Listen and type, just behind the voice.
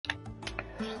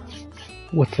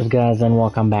What's up guys, and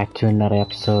welcome back to another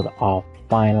episode of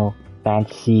Final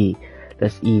Fantasy.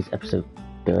 This is episode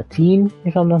 13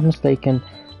 if I'm not mistaken,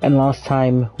 and last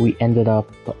time we ended up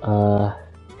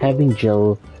having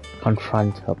Jill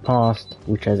confront her past,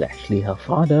 which was actually her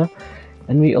father,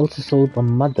 and we also saw the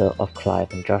mother of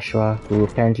Clive and Joshua, who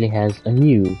apparently has a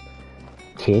new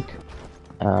kid,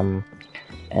 and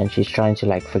she's trying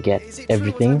to forget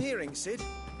everything. Hearing, Sid?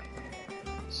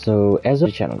 So as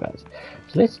a channel guys,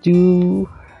 so let's do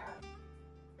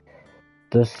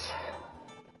this.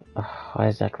 Why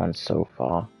is that one so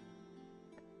far?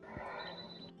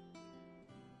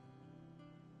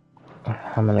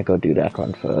 I'm gonna go do that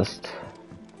one first.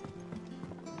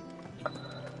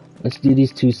 Let's do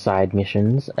these two side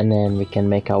missions, and then we can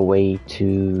make our way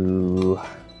to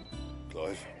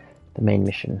Clive. the main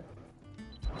mission.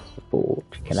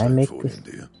 Support. Can I make this?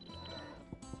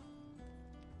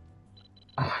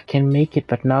 I can make it,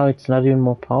 but now it's not even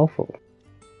more powerful.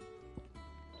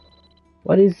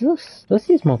 What is this? This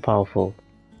is more powerful.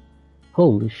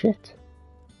 Holy shit.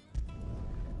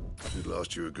 Should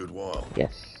last you a good while.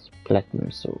 Yes, platinum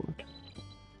sword.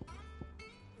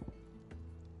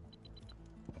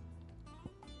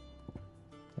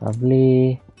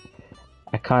 Lovely.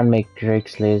 I can't make Drake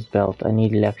Slayer's belt. I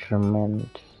need Electrum, and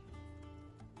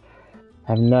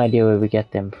I have no idea where we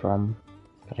get them from.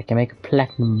 But I can make a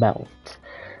platinum belt.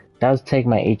 Does take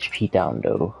my HP down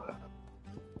though.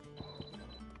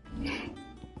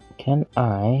 Can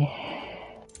I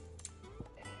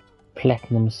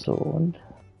platinum sword?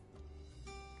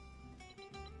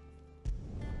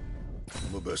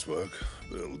 My best work,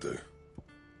 but it'll do.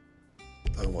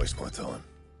 Don't waste my time.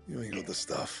 You ain't got the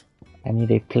stuff. I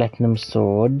need a platinum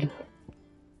sword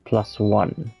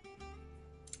 +1.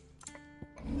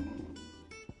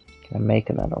 Can I make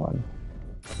another one?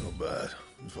 Not bad,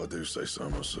 if I do say so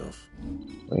myself.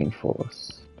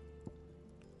 Reinforce.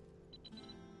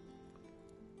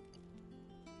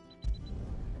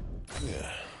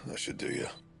 Yeah, that should do you.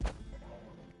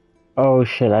 Oh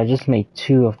shit, I just made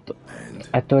 2 of the... And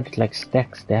I thought it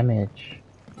stacks damage.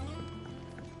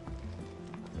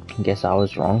 Guess I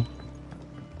was wrong.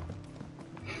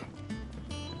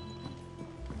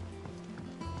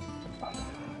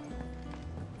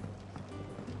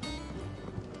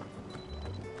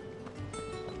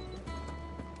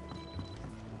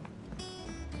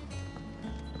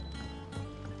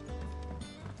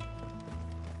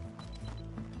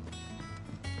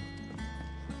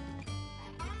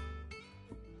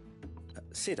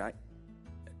 Sid, I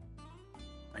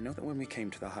know that when we came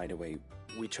to the hideaway,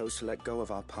 we chose to let go of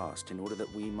our past in order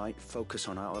that we might focus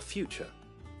on our future.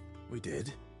 we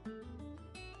did.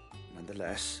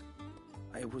 Nonetheless,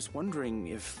 I was wondering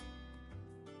if...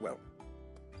 Well,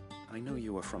 I know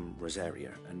you are from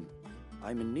Rosaria, and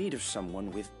I'm in need of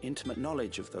someone with intimate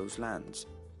knowledge of those lands.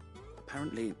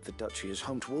 Apparently, the duchy is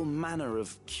home to all manner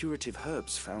of curative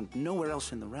herbs found nowhere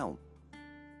else in the realm.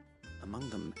 Among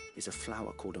them is a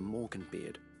flower called a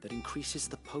morganbeard that increases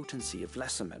the potency of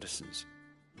lesser medicines.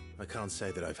 I can't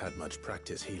say that I've had much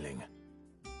practice healing.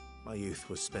 My youth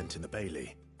was spent in the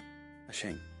Bailey. A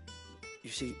shame. You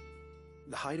see,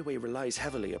 the hideaway relies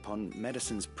heavily upon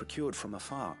medicines procured from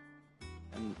afar.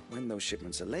 And when those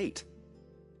shipments are late,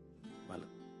 well,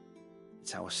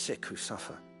 it's our sick who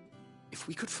suffer. If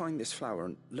we could find this flower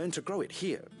and learn to grow it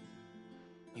here,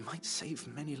 we might save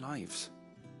many lives.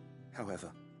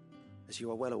 However, as you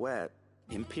are well aware,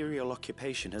 Imperial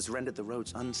occupation has rendered the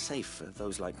roads unsafe for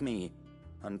those like me,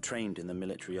 untrained in the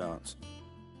military arts.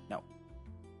 Now,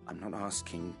 I'm not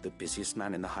asking the busiest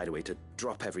man in the hideaway to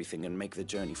drop everything and make the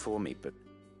journey for me, but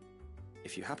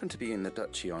if you happen to be in the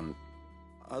duchy on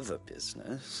other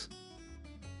business...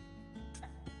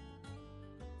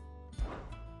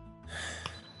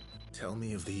 Tell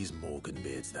me of these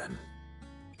Morganbeards, then.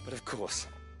 But of course,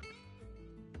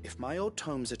 if my old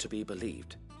tomes are to be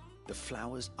believed, the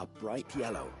flowers are bright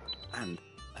yellow and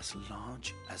as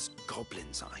large as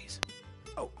goblins' eyes.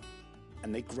 Oh,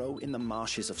 and they grow in the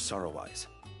marshes of Sorrowise.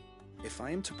 If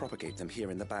I am to propagate them here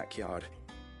in the backyard,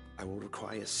 I will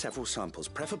require several samples,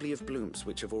 preferably of blooms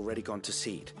which have already gone to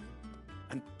seed.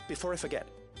 And before I forget,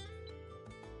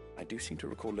 I do seem to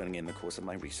recall learning in the course of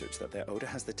my research that their odor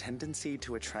has the tendency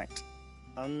to attract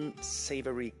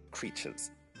unsavory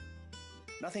creatures.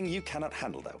 Nothing you cannot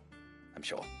handle, though, I'm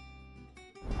sure.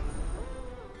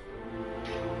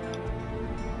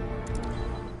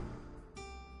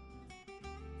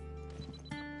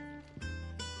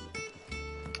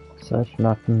 Search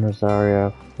Northern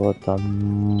Rosaria for the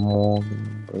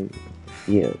Morgan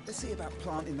Beard. Let's see about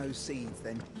planting those seeds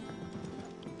then.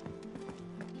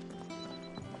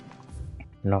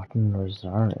 Northern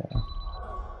Rosaria.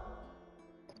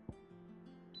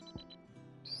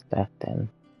 that then.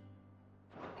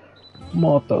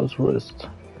 Martha's wrist.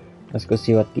 Let's go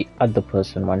see what the other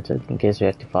person wanted, in case we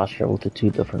have to fast travel to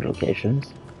 2 different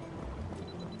locations.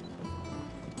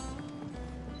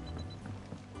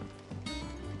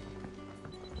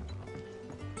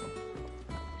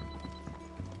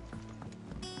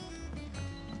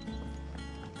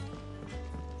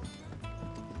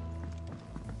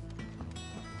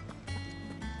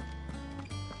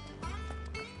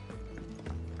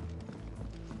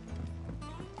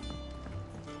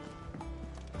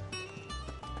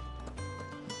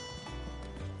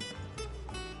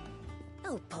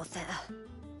 Oh, bother.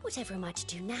 Whatever am I to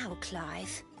do now,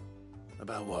 Clive?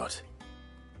 About what?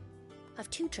 I've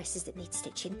 2 dresses that need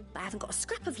stitching, but I haven't got a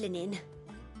scrap of linen.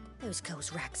 Those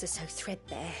girls' rags are so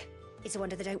threadbare. It's a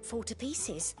wonder they don't fall to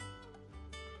pieces.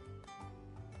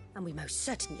 And we most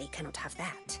certainly cannot have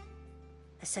that.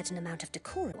 A certain amount of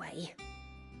decor away.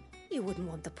 You wouldn't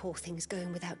want the poor things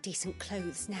going without decent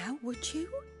clothes now, would you?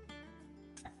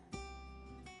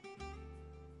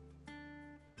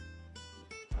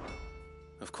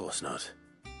 Of course not.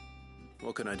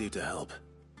 What can I do to help?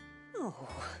 Oh,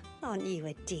 aren't you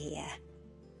a dear?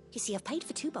 You see, I've paid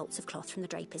for 2 bolts of cloth from the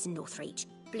drapers in Northreach,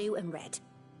 blue and red.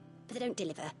 But they don't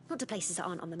deliver, not to places that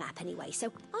aren't on the map anyway,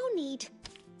 so I'll need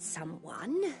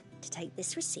someone to take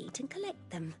this receipt and collect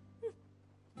them.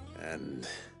 And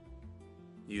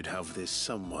you'd have this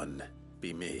someone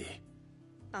be me?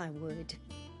 I would.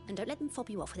 And don't let them fob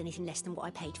you off with anything less than what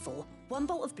I paid for. 1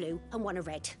 bolt of blue and 1 of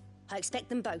red. I expect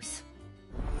them both.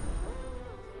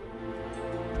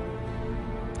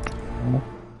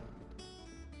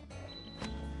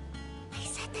 They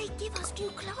said they'd give us new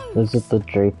clothes. Visit the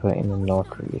draper in the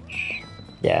Northreach.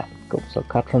 Yeah, cool. So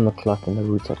cut from the cloth and the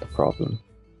roots of the problem.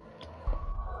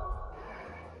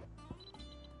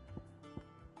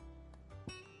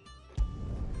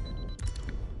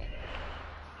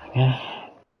 Okay.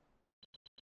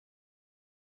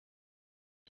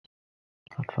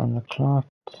 Cut from the cloth.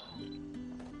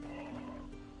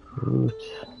 Root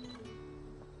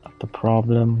of the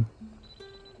problem.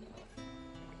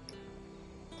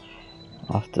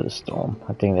 After the storm.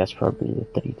 I think that's probably the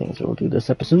 3 things we'll do this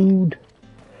episode.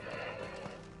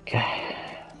 Okay.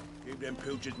 Keep them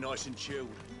pilchards nice and chilled.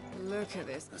 Look at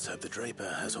this. Let's hope the draper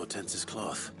has Hortense's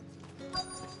cloth.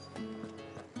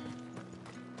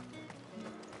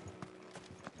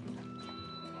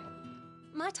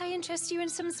 Might I interest you in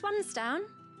some swansdown?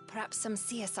 Perhaps some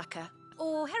seersucker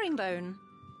or herringbone?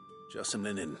 Just some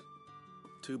linen.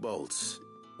 2 bolts.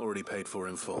 Already paid for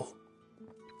in full.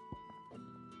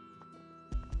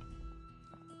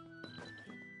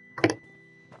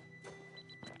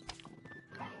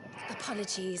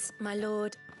 Apologies, my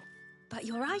lord, but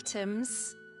your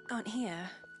items aren't here.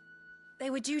 They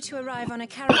were due to arrive on a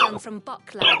caravan from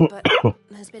Bucklad, but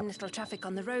there's been little traffic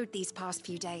on the road these past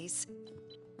few days.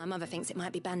 My mother thinks it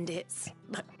might be bandits,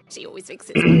 but she always thinks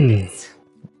it's bandits.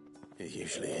 It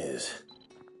usually is.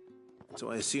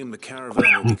 So I assume the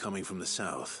caravan will be coming from the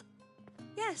south.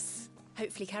 Yes,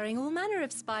 hopefully carrying all manner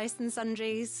of spice and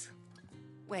sundries.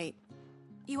 Wait,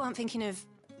 you aren't thinking of...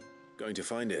 Going to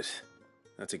find it.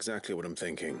 That's exactly what I'm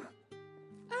thinking.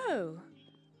 Oh,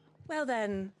 well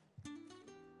then,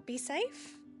 be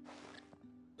safe.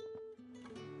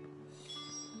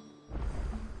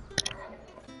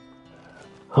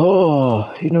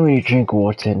 Oh, you know when you drink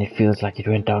water and it feels like it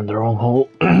went down the wrong hole?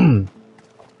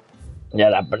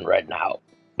 That happened right now.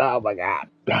 Oh my god.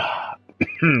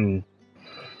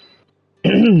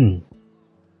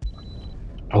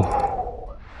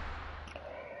 Oh.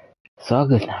 It's all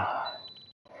good now.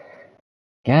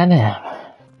 Goddamn.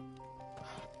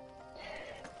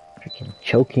 Freaking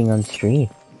choking on stream.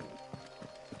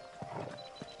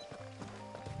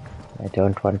 I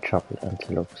don't want trouble,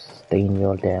 antelopes. Stay in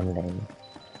your damn lane.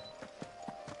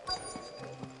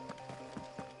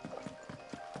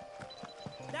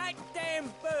 That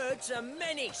damn bird's a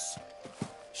menace.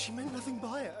 She meant nothing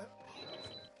by it.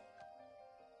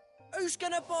 Who's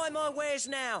gonna buy my wares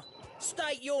now?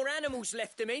 State your animals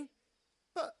left them in.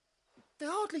 But they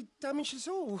hardly damaged us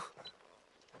all.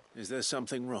 Is there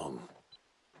something wrong?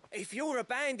 If you're a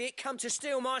bandit come to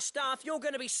steal my stuff, you're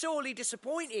gonna be sorely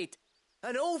disappointed.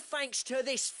 And all thanks to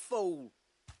this fool.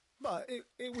 But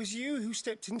it was you who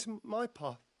stepped into my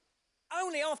path.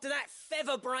 Only after that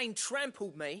featherbrain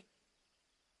trampled me.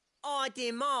 I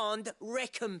demand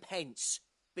recompense,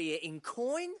 be it in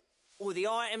coin or the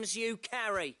items you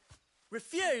carry.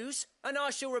 Refuse, and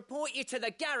I shall report you to the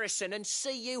garrison and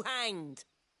see you hanged.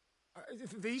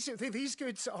 These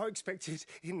goods are expected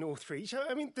in Northreach.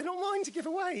 I mean, they're not mine to give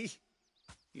away.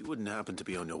 You wouldn't happen to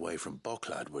be on your way from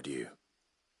Bucklad, would you?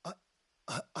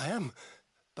 I am,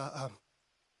 but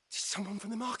someone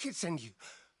from the market send you?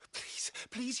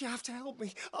 Please, you have to help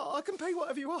me. I can pay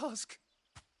whatever you ask.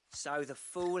 So the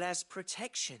fool has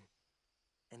protection.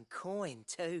 And coin,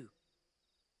 too.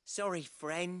 Sorry,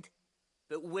 friend,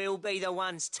 but we'll be the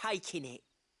ones taking it.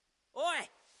 Oi!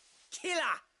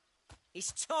 Killer!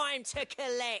 It's time to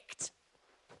collect!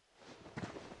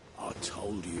 I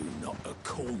told you not to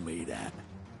call me that.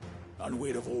 And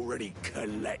we'd have already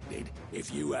collected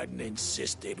if you hadn't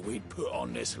insisted we'd put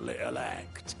on this little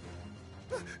act.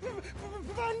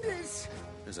 Bandits!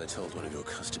 As I told one of your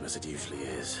customers, it usually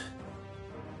is.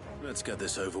 Let's get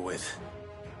this over with.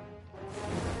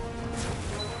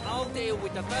 I'll deal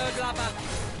with the bird lover.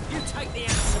 You take the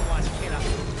handsome one, killer.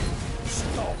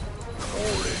 Stop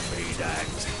calling me that.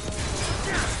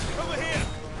 Over here!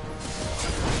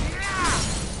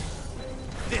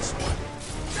 This one.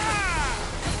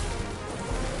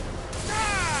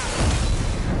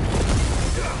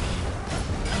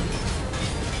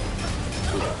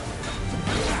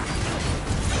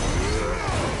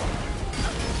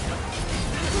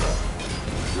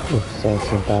 Oof,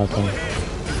 17,000.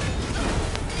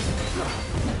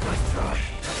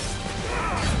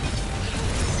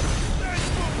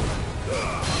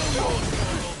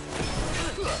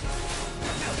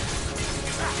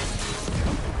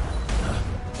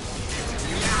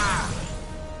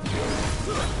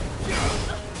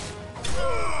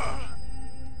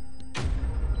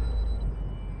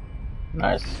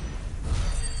 Nice.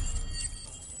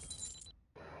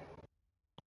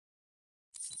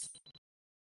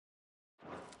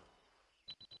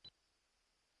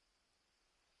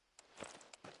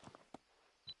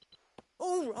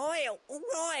 All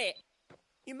right.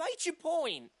 You made your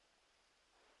point.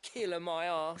 Killer my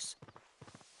ass.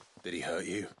 Did he hurt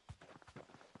you?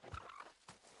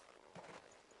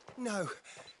 No,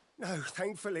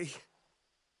 thankfully.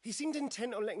 He seemed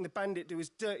intent on letting the bandit do his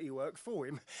dirty work for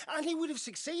him, and he would have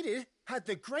succeeded had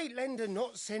the great lender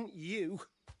not sent you.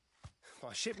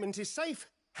 My shipment is safe,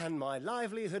 and my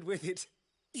livelihood with it.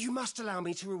 You must allow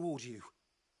me to reward you.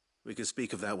 We can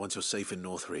speak of that once you're safe in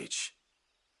Northreach.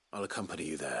 I'll accompany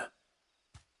you there.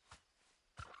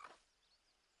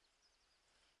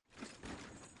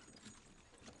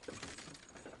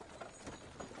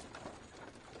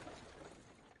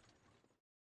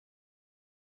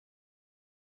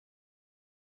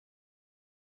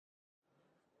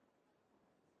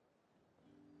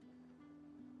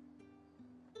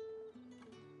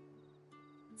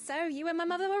 So you and my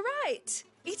mother were right.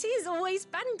 It is always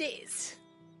bandits.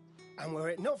 And were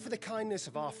it not for the kindness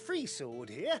of our free sword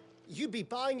here, you'd be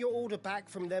buying your order back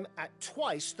from them at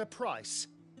twice the price.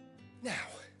 Now,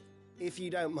 if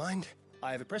you don't mind,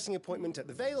 I have a pressing appointment at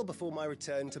the Vale before my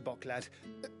return to Bocklad.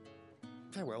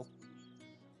 Farewell.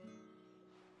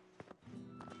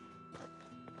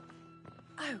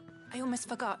 Oh, I almost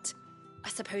forgot. I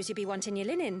suppose you'll be wanting your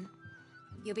linen.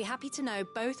 You'll be happy to know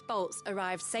both bolts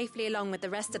arrived safely along with the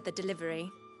rest of the delivery.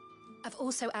 I've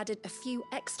also added a few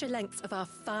extra lengths of our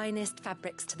finest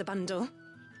fabrics to the bundle.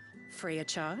 Free of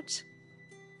charge.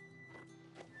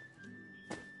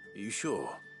 Are you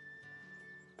sure?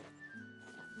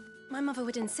 My mother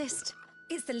would insist.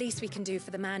 It's the least we can do for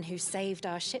the man who saved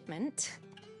our shipment.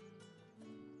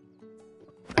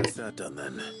 That's that done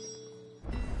then.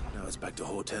 Now it's back to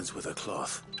Hortense with her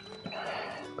cloth.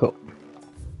 Cool.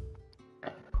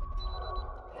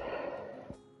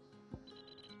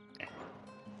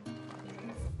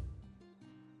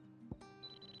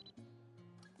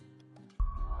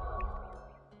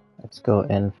 Let's go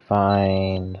and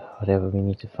find whatever we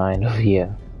need to find over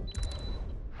here.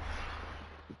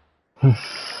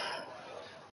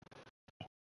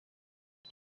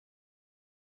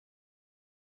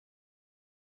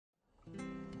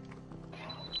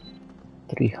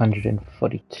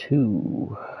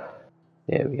 $342.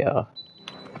 There we are.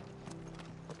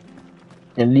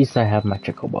 At least I have my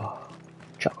chocobo.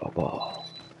 Chocobo.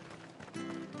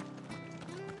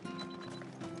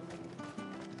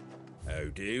 How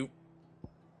do?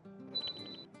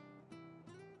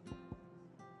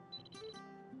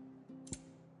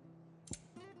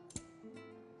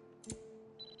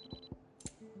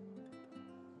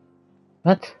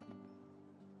 What?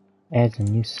 Adds a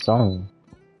new song.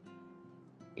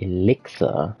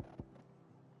 Elixir.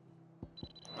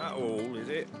 That all, is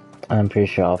it? I'm pretty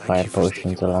sure I'll Thank find you for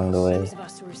sticking potions with along the us. way. Those of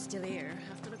us who are still here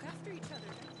have to look after each other.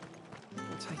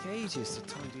 It'll take ages to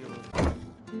tidy all.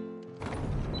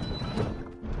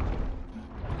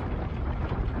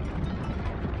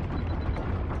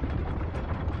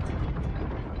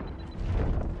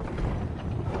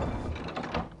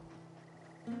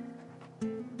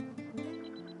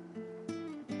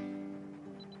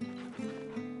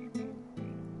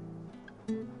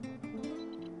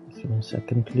 Give me a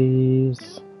second,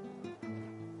 please.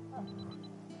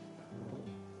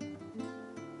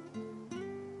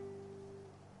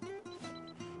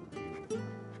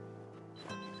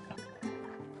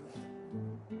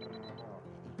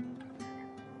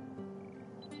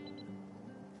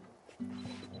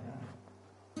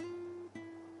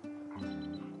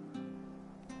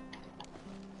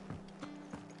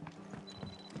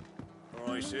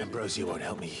 Ambrosia won't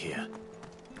help me here.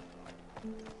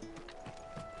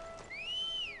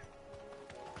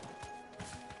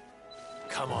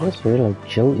 Come on. I just feel like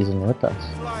Jill isn't with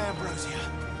us. Fly, Ambrosia.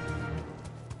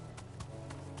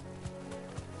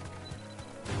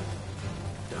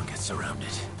 Don't get surrounded.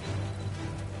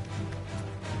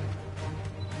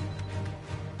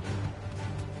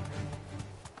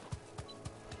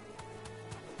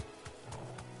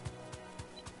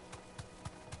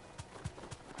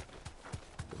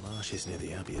 The marshes near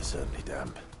the Abbey are certainly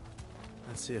damp.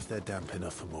 Let's see if they're damp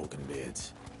enough for Morgan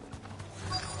beards.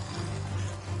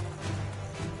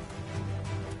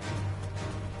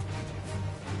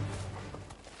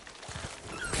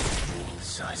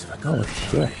 Size of a Oh goblin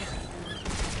shit. fly.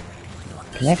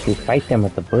 I can actually fight them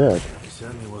with the bird. He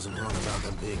certainly wasn't wrong about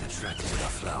them being attracted to our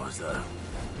flowers, though.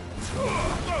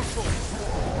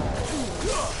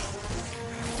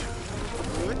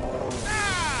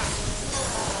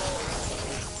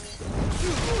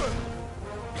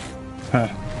 Huh.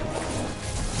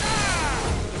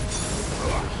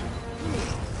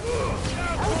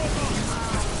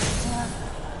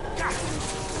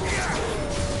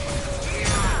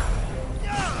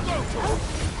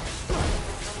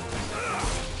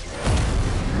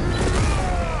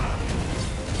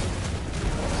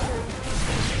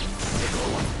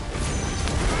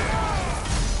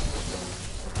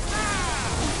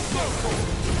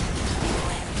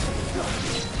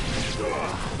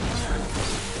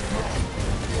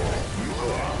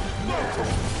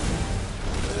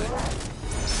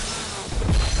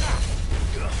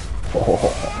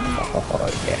 Oh,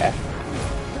 yeah.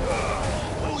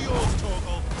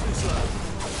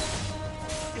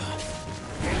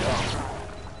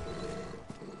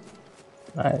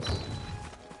 Nice.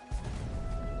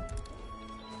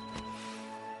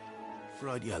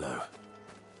 Bright yellow.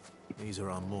 These are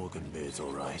our Morgan beards,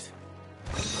 all right.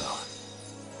 Well,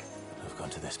 I've gone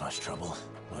to this much trouble.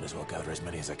 Might as well gather as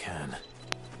many as I can.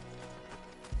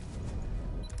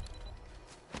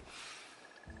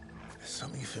 There's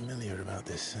something familiar about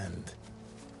this scent.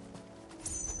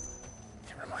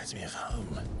 It reminds me of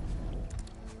home.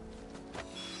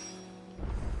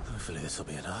 Hopefully this will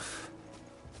be enough.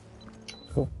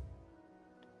 Cool.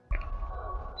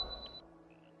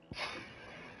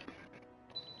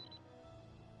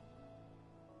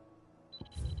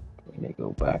 Let me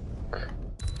go back.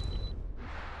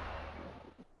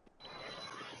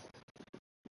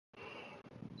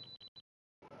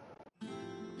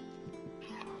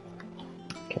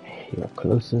 Okay, you're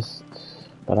closest,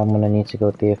 but I'm gonna need to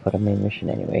go there for the main mission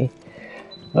anyway.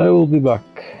 I will be back.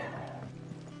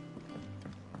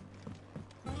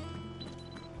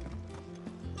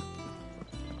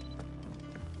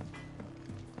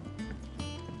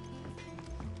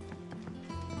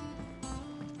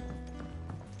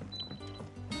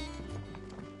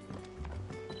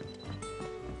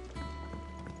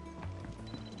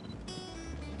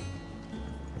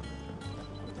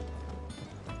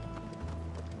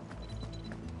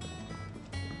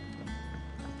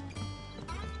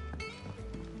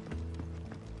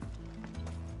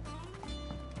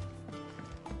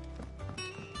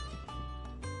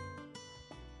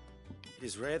 It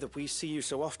is rare that we see you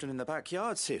so often in the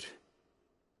backyard, Sid.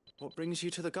 What brings you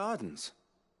to the gardens?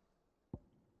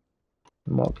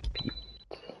 Mob Pete.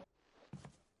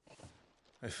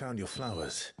 I found your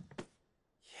flowers.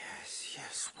 Yes,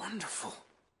 yes, wonderful.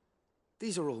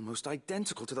 These are almost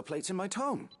identical to the plates in my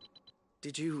tome.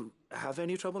 Did you have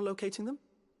any trouble locating them?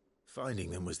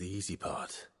 Finding them was the easy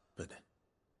part, but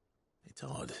it's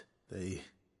odd. They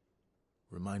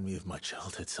remind me of my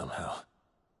childhood somehow.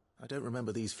 I don't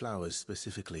remember these flowers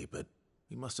specifically, but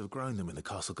we must have grown them in the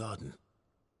castle garden.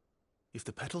 If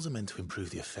the petals are meant to improve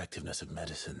the effectiveness of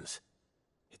medicines,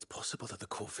 it's possible that the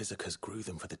court physicers grew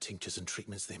them for the tinctures and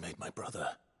treatments they made my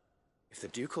brother. If the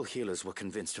ducal healers were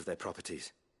convinced of their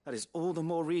properties, that is all the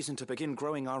more reason to begin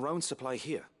growing our own supply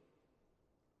here.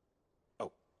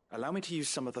 Oh, allow me to use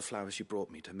some of the flowers you brought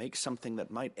me to make something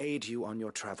that might aid you on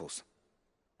your travels.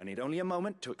 I need only a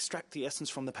moment to extract the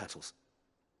essence from the petals.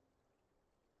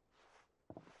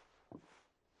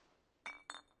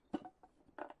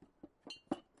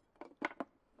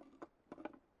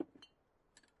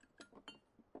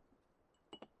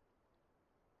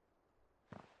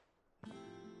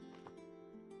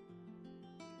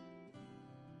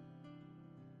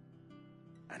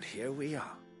 And here we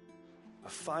are. A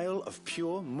phial of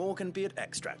pure Morganbeard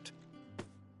extract.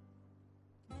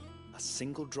 A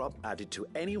single drop added to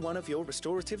any one of your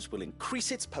restoratives will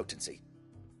increase its potency.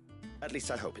 At least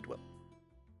I hope it will.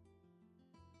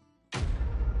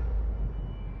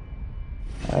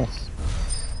 Nice.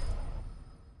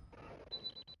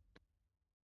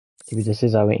 Maybe this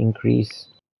is our increase.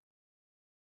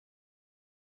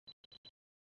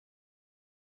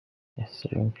 Yes, so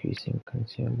increasing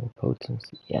consumable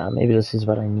potency. Yeah, maybe this is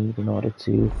what I need in order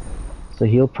to. So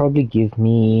he'll probably give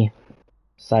me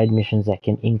side missions that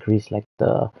can increase like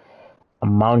the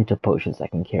amount of potions I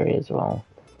can carry as well.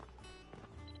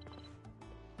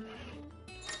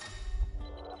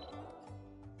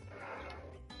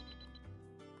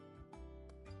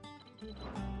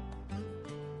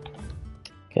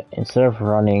 Okay, instead of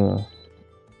running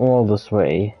all this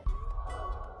way,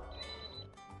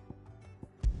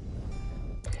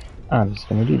 I'm just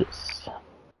gonna do this.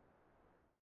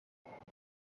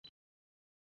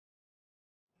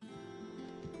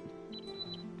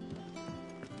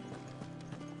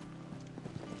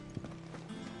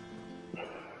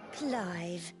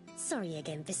 Clive, sorry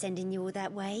again for sending you all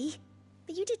that way.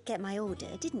 But you did get my order,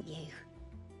 didn't you?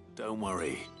 Don't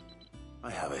worry.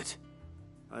 I have it.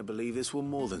 I believe this will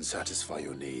more than satisfy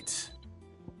your needs.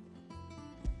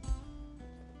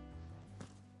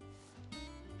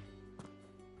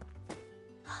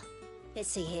 Let's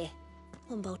see here.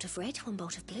 One bolt of red, one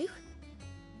bolt of blue.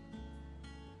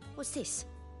 What's this?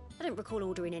 I don't recall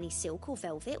ordering any silk or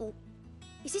velvet or...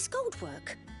 Is this gold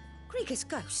work? Krieger's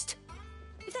ghost.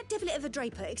 If that devilet of a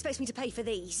draper expects me to pay for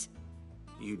these...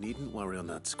 You needn't worry on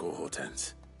that score,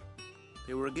 Hortense.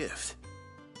 They were a gift.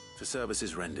 For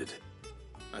services rendered.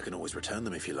 I can always return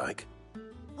them if you like.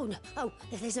 Oh, no. Oh,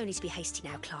 there's no need to be hasty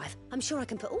now, Clive. I'm sure I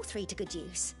can put all three to good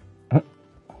use.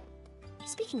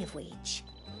 Speaking of which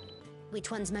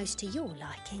one's most to your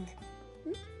liking?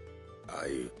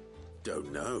 I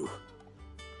don't know.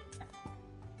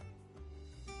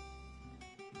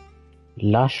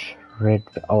 Lush red.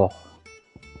 Oh,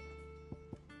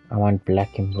 I want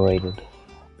black embroidered.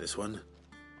 This one,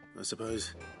 I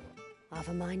suppose. I've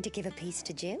a mind to give a piece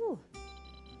to Jill.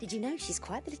 Did you know she's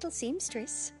quite the little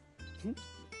seamstress?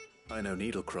 I know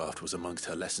needlecraft was amongst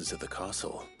her lessons at the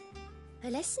castle.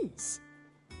 Her lessons?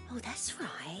 Oh, that's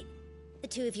right. The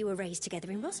two of you were raised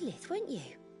together in Rosalith, weren't you?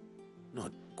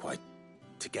 Not quite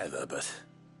together, but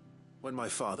when my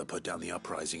father put down the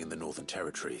uprising in the Northern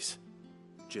Territories,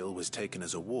 Jill was taken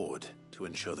as a ward to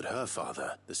ensure that her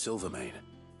father, the Silvermane,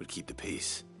 would keep the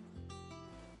peace.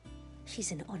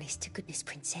 She's an honest-to-goodness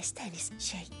princess then, isn't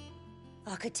she?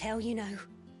 I could tell, you know.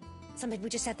 Some people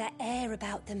just have that air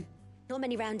about them. Not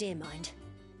many round here, mind.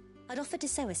 I'd offered to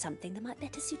sew her something that might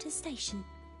better suit her station.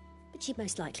 But she'd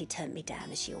most likely turn me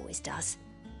down, as she always does.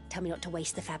 Tell me not to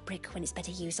waste the fabric when it's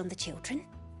better used on the children.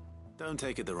 Don't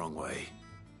take it the wrong way.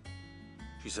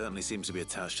 She certainly seems to be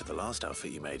attached to the last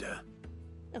outfit you made her.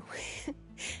 Oh,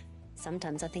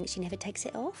 sometimes I think she never takes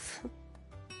it off.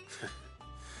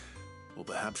 Or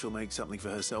perhaps she'll make something for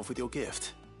herself with your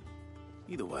gift.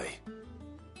 Either way,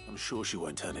 I'm sure she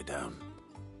won't turn it down.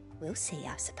 We'll see,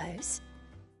 I suppose.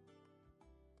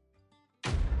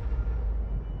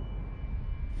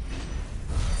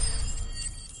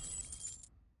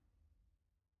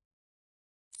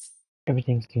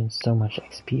 Everything's doing so much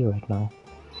XP right now.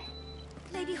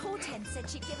 Lady Hortense said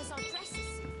she'd give us our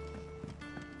dresses.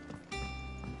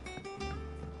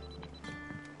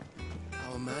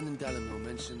 Our man in Dalamore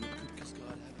mentioned Kutka's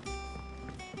guard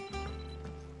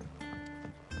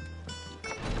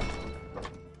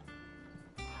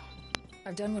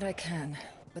I've done what I can,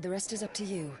 but the rest is up to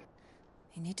you.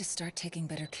 You need to start taking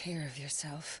better care of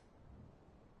yourself.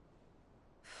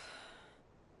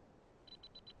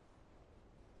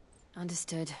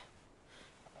 Understood.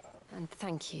 And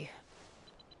thank you.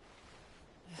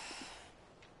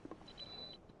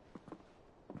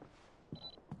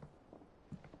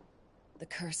 The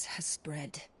curse has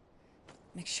spread.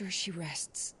 Make sure she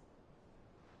rests.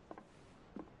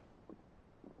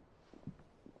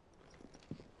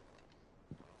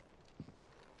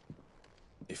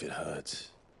 If it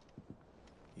hurts,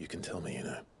 you can tell me, you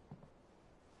know.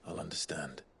 I'll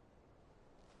understand.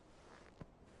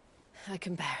 I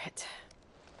can bear it.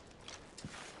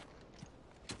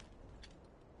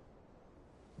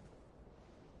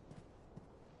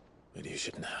 But you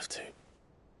shouldn't have to.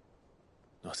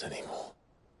 Not anymore.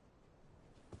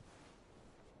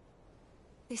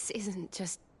 This isn't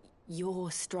just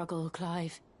your struggle,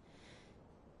 Clive.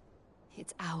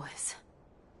 It's ours.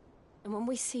 And when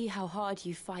we see how hard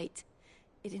you fight,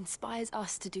 it inspires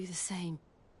us to do the same.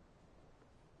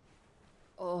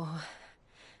 Or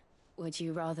Would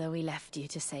you rather we left you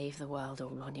to save the world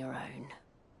all on your own?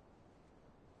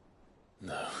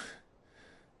 No.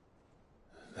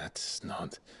 That's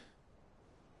not...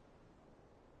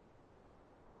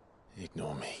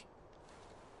 Ignore me.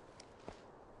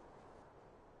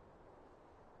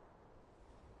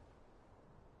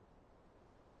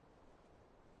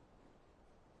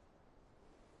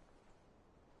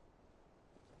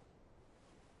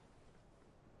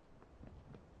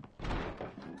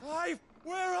 Clive,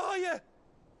 where are you?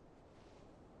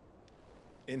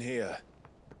 In here.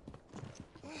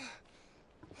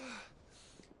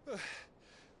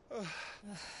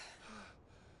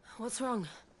 What's wrong?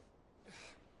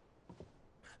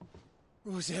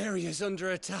 Rosaria's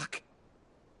under attack.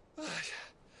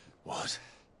 What?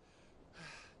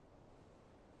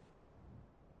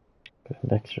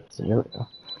 Extra zero.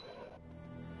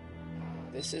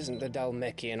 This isn't the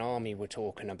Dalmekian army we're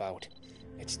talking about.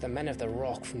 It's the men of the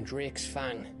Rock from Drake's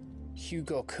Fang.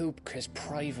 Hugo Kupka's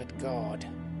private guard.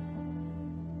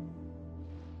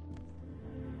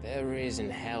 They're raising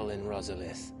hell in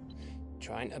Rosalith,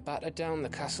 trying to batter down the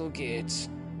castle gates.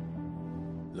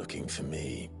 Looking for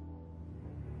me.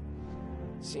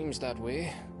 Seems that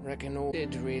way. Reckon all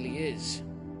it really is.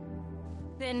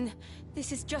 Then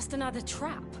this is just another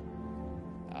trap.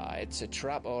 Ah, it's a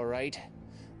trap, all right.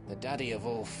 The daddy of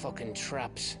all fucking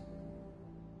traps.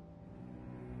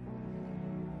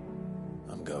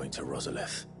 I'm going to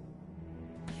Rosalith.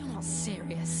 You're not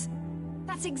serious.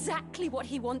 That's exactly what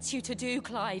he wants you to do,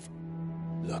 Clive.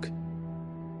 Look,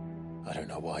 I don't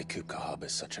know why Kupka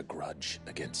harbors such a grudge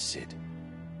against Sid.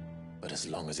 But as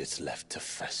long as it's left to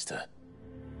fester,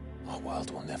 our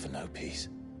world will never know peace.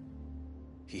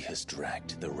 He has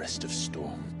dragged the rest of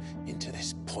Storm into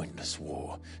this pointless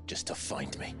war just to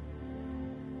find me.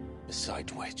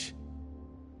 Besides which,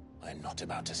 I'm not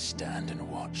about to stand and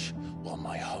watch while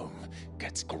my home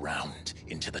gets ground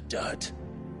into the dirt.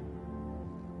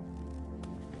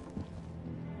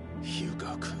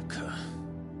 Hugo Kupka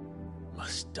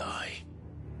must die.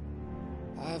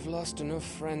 I've lost enough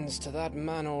friends to that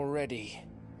man already.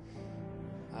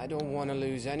 I don't want to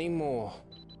lose any more.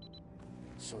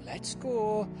 So let's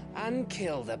go and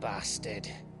kill the bastard.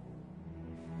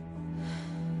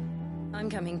 I'm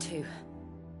coming too.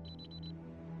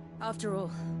 After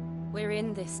all, we're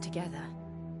in this together.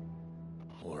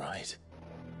 All right.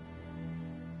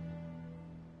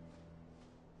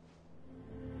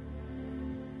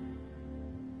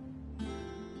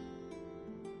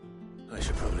 I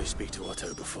should probably speak to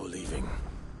Otto before leaving.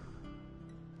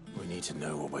 We need to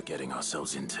know what we're getting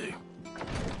ourselves into.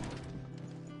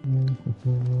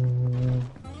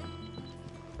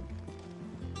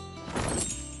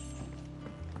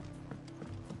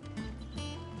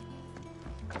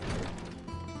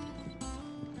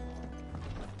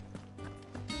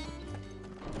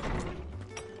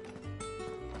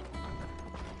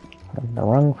 The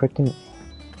wrong freaking.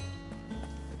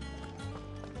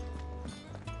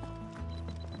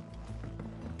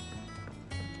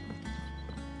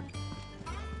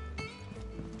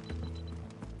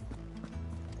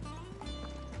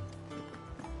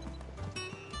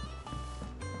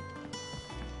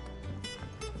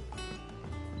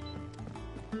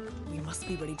 We must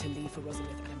be ready to leave for Rosalith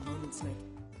at a moment's notice.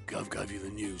 Gov gave you the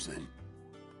news then?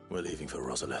 We're leaving for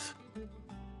Rosalith.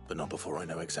 But not before I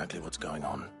know exactly what's going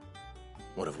on.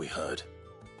 What have we heard?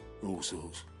 All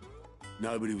sorts.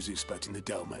 Nobody was expecting the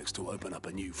Dalmeks to open up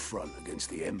a new front against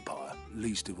the Empire,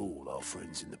 least of all our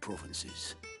friends in the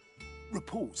provinces.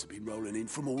 Reports have been rolling in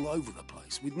from all over the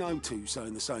place, with no two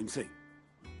saying the same thing.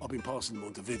 I've been passing them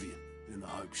on to Vivian, in the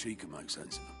hope she can make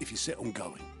sense of them. If you're set on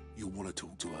going, you'll want to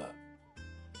talk to her.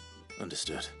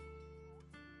 Understood.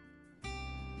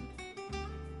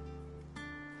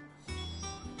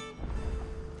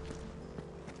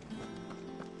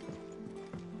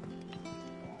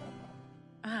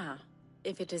 Ah,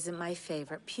 if it isn't my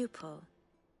favorite pupil.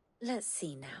 Let's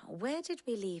see now, where did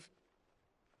we leave?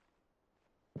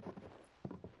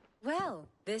 Well,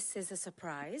 this is a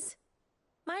surprise.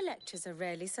 My lectures are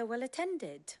rarely so well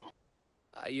attended.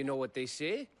 You know what they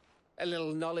say? A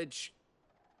little knowledge,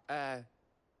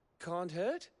 can't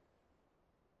hurt?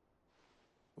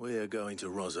 We're going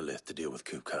to Rosalith to deal with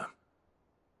Kupka.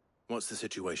 What's the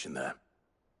situation there?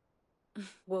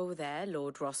 Whoa there,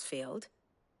 Lord Rossfield.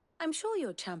 I'm sure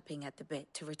you're champing at the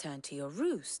bit to return to your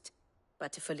roost.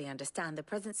 But to fully understand the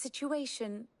present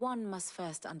situation, one must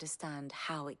first understand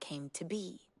how it came to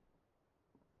be.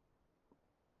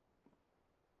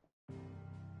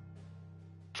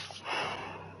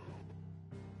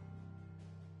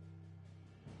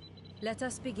 Let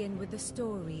us begin with the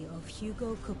story of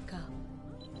Hugo Kupka.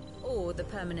 or the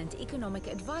permanent economic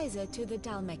advisor to the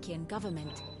Dalmekian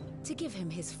government, to give him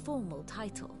his formal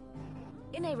title.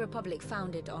 In a republic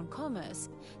founded on commerce,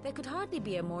 there could hardly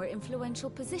be a more influential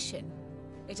position.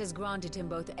 It has granted him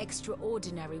both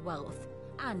extraordinary wealth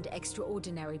and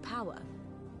extraordinary power.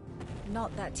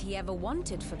 Not that he ever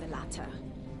wanted for the latter.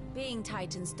 Being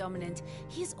Titan's dominant,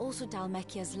 he is also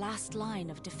Dalmekia's last line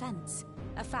of defense,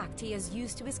 a fact he has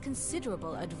used to his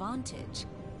considerable advantage.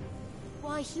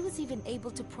 Why, he was even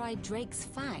able to pry Drake's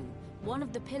Fang, one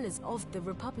of the pillars of the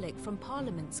Republic, from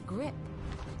Parliament's grip.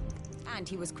 And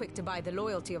he was quick to buy the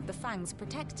loyalty of the Fang's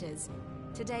protectors.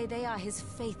 Today they are his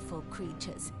faithful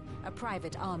creatures, a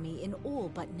private army in all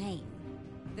but name.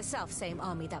 The self-same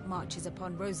army that marches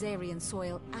upon Rosarian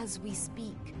soil as we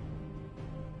speak.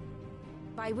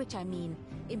 By which I mean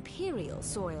Imperial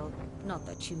soil, not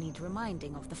that you need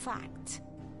reminding of the fact.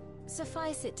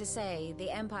 Suffice it to say, the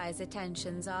Empire's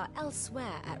attentions are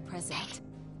elsewhere at present,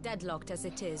 deadlocked as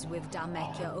it is with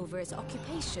Dalmekia over its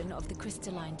occupation of the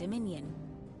Crystalline Dominion,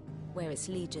 where its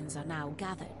legions are now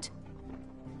gathered.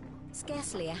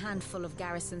 Scarcely a handful of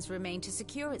garrisons remain to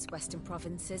secure its western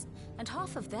provinces, and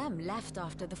half of them left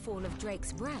after the fall of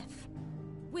Drake's Breath.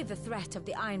 With the threat of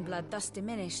the Ironblood thus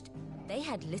diminished, they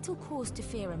had little cause to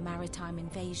fear a maritime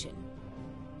invasion.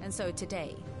 And so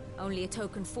today, only a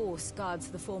token force guards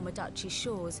the former duchy's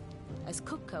shores, as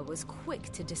Kupka was quick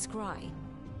to descry.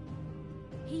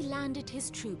 He landed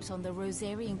his troops on the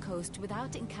Rosarian coast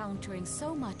without encountering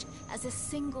so much as a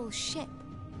single ship.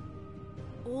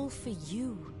 All for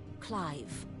you,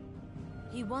 Clive.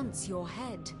 He wants your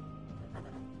head.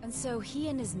 And so he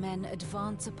and his men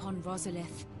advance upon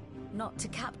Rosalith, not to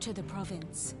capture the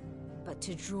province, but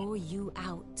to draw you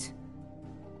out.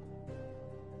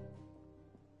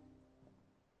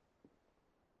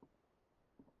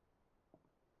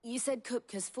 You said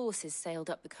Kupka's forces sailed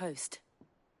up the coast.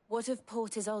 What of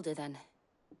Port Isolde, then?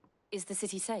 Is the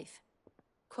city safe?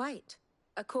 Quite,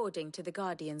 according to the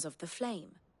Guardians of the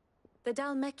Flame. The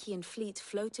Dalmekian fleet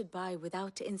floated by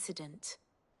without incident.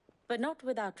 But not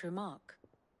without remark.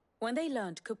 When they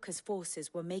learned Kupka's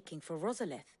forces were making for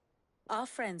Rosalith, our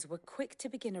friends were quick to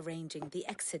begin arranging the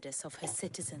exodus of her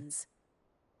citizens.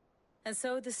 And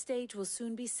so the stage will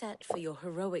soon be set for your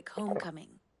heroic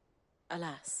homecoming.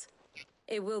 Alas,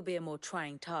 it will be a more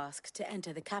trying task to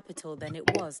enter the capital than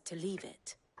it was to leave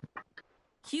it.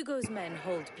 Hugo's men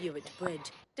hold Buet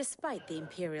Bridge, despite the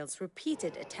Imperials'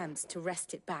 repeated attempts to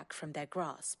wrest it back from their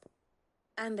grasp.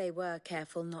 And they were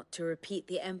careful not to repeat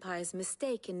the Empire's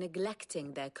mistake in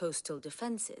neglecting their coastal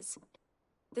defenses.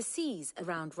 The seas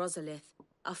around Rosalith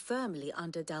are firmly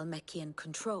under Dalmekian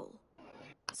control.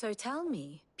 So tell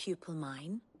me, pupil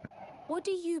mine, what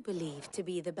do you believe to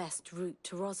be the best route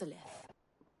to Rosalith?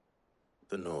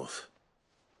 The north.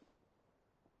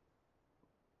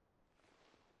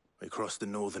 We cross the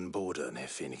northern border near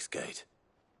Phoenix Gate,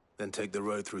 then take the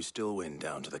road through Stillwind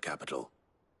down to the capital.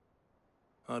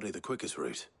 Hardly the quickest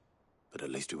route, but at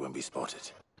least we won't be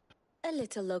spotted. A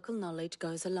little local knowledge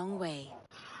goes a long way,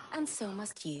 and so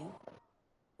must you.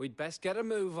 We'd best get a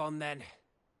move on then.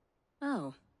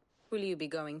 Oh, will you be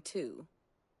going too?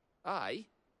 Aye.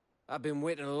 I've been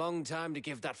waiting a long time to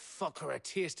give that fucker a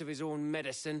taste of his own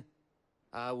medicine.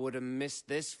 I would have missed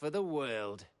this for the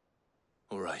world.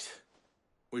 All right.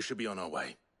 We should be on our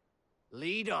way.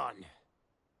 Lead on.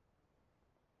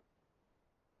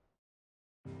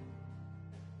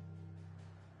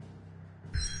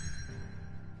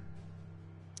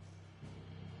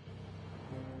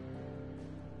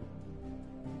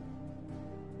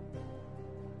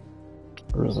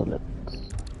 Rosalind.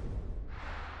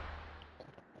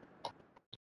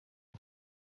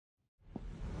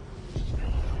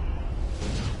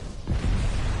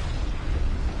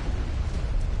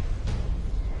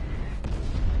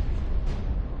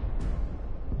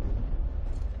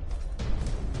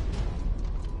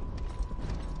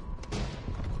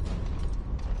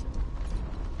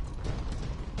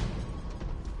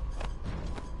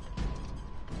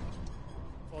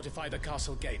 Fortify the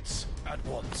castle gates at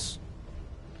once.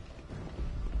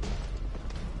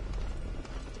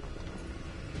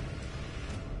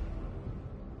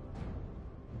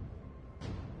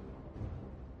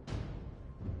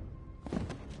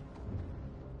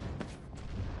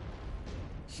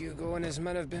 Hugo and his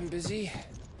men have been busy.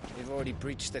 They've already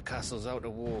breached the castle's outer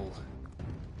wall.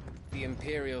 The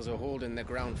Imperials are holding the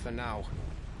ground for now,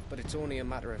 but it's only a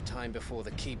matter of time before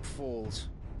the keep falls.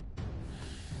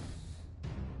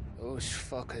 Those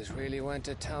fuckers really went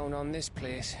to town on this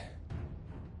place.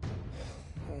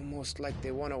 Almost like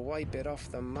they want to wipe it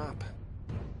off the map.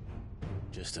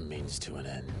 Just a means to an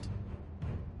end.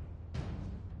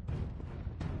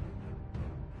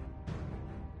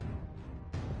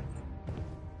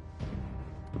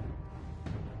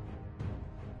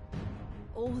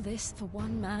 All this for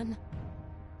one man?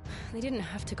 They didn't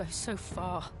have to go so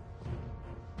far.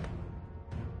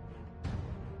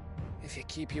 If you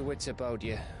keep your wits about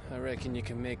you, I reckon you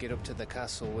can make it up to the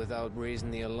castle without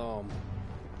raising the alarm.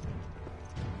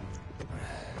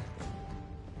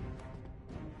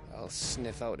 I'll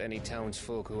sniff out any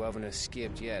townsfolk who haven't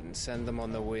escaped yet and send them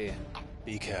on their way.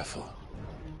 Be careful.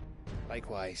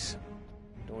 Likewise.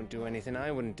 Don't do anything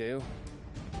I wouldn't do.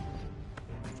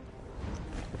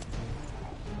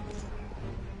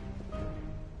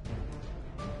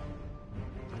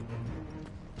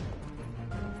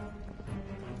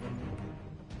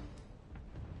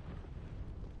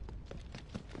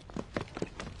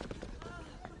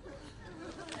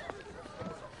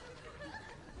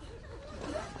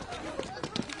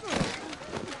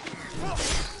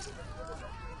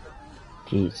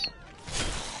 Jeez.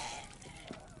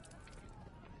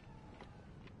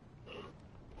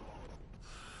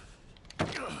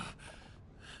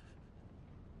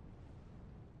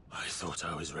 I thought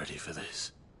I was ready for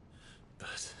this,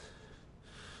 but...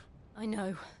 I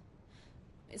know.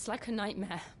 It's like a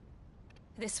nightmare.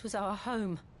 This was our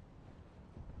home.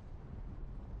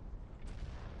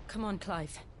 Come on,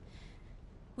 Clive.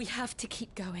 We have to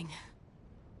keep going.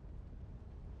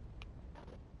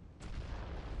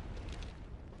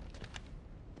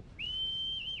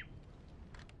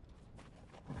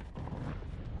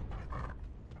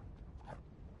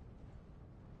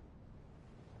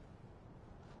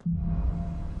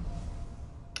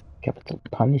 Capital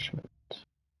punishment.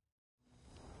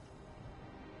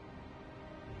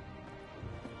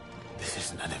 This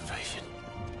isn't an invasion.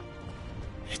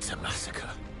 It's a massacre.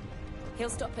 He'll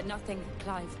stop at nothing,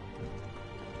 Clive.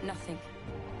 Nothing.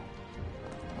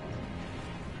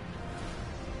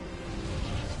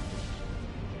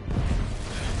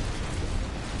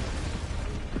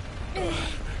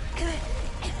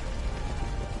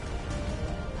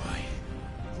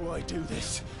 Why do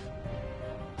this?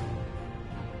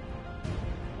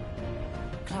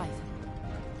 Clive,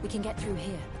 we can get through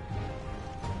here.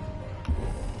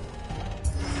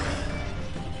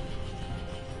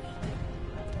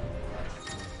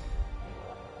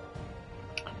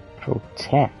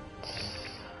 Protect.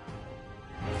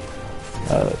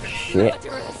 Oh shit.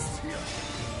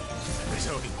 There's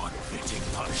only one fitting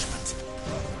punishment.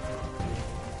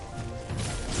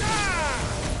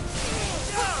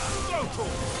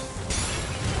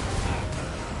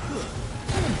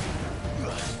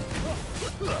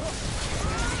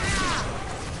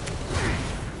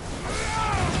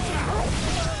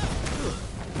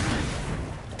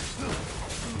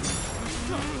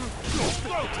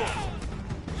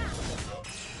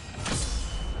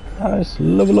 Nice,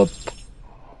 level up.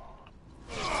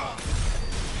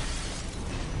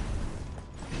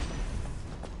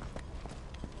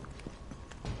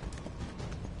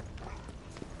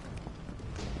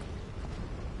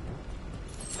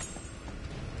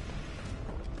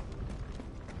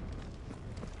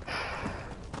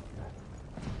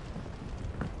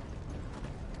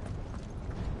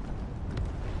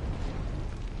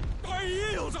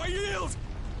 I yield!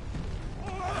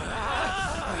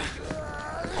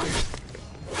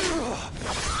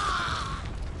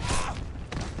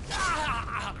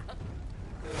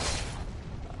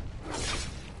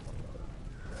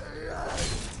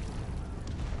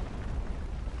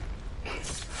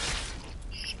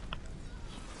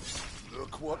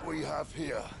 Look what we have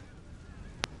here.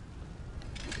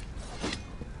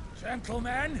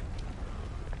 Gentlemen!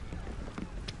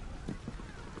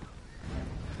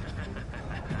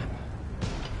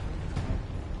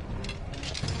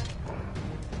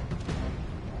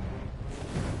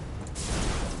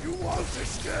 You won't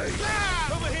escape!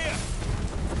 Over here!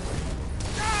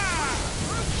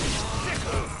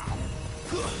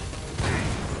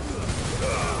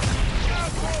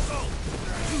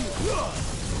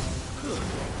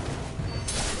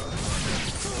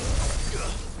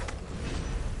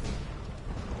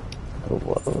 It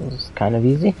was kind of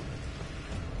easy.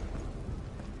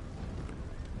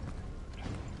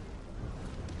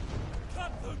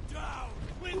 Cut them down!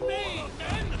 With me,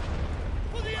 men!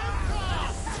 For the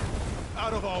Empire!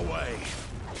 Out of our way!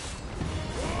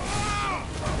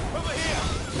 Over here!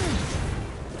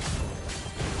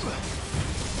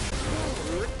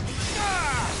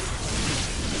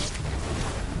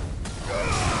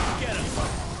 Get him!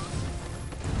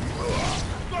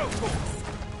 Go for it!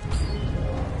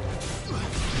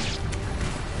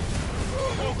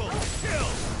 Mogul, kill!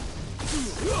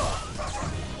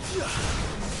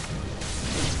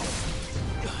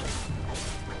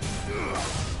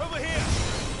 Over here!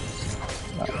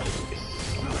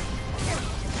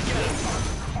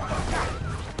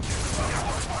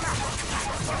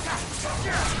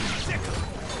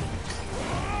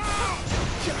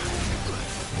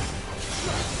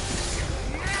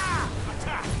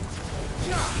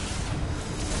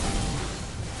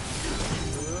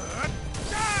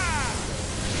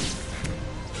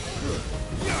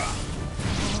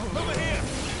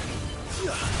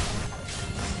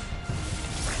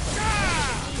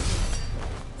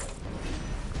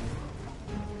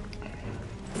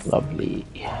 Lovely.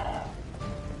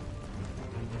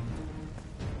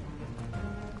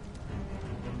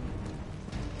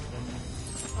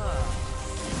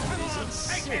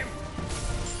 C.K.M.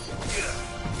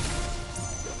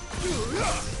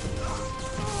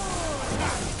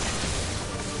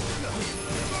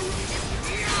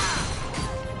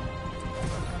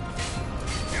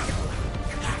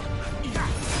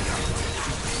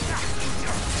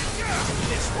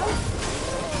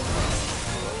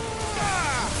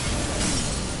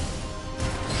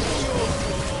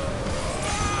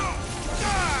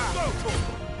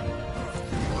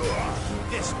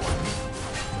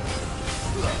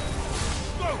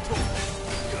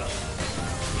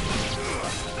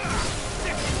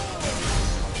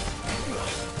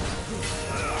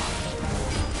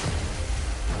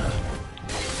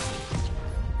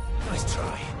 Nice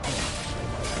try.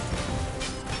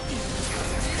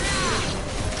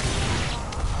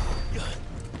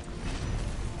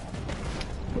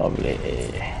 Lovely.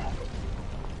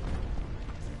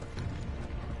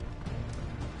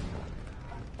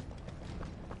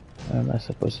 Where am I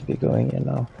supposed to be going in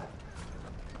now?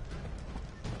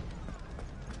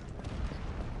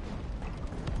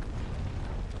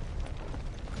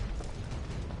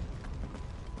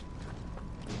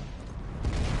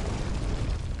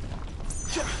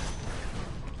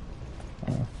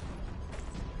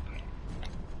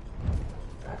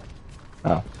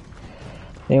 Oh.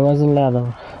 It was a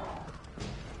ladder.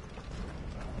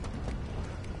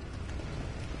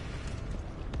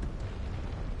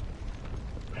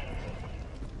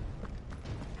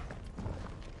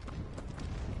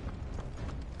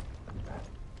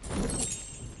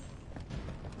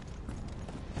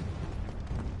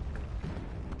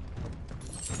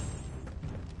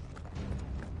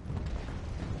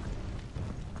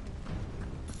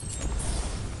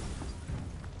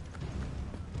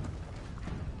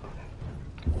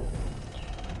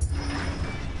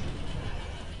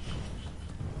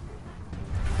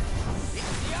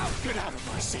 Get out of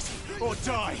my city, or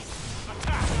die!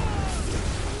 Attack!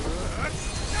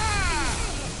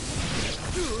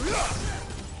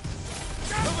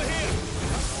 Over here!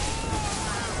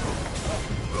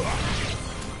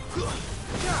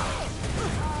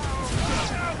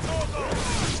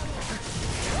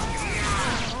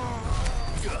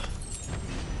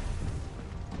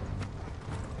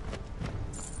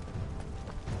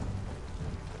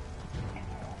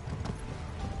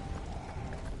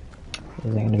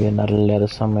 Is there going to be another ladder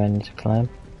somewhere I need to climb?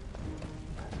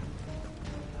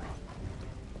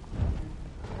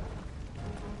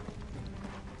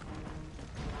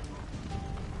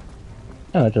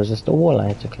 No, it was just a wall I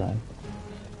had to climb.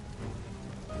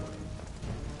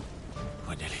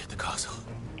 We're nearly at the castle.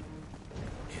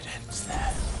 It ends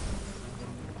there.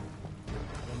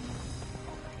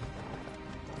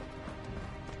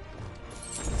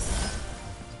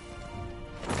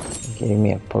 Gave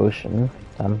me a potion.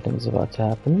 Something's about to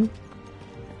happen.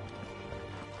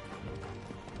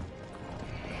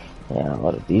 Yeah, a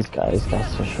lot of these guys,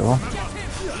 that's for sure.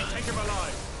 Take him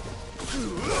alive!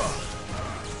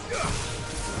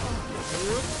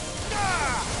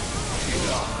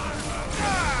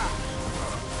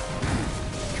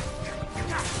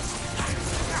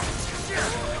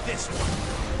 This one!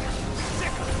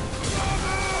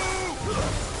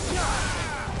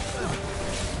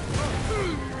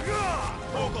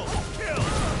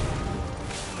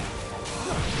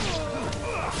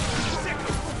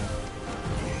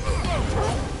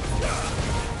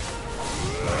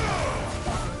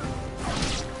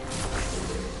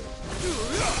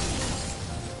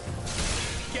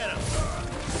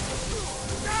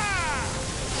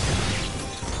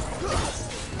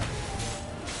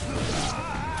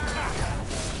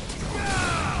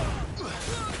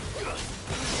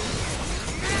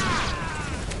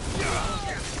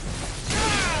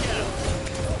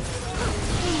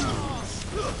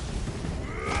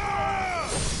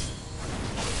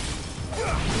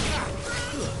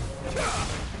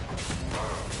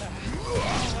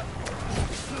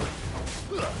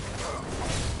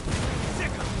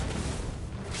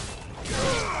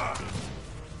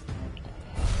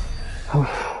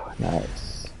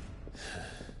 Nice.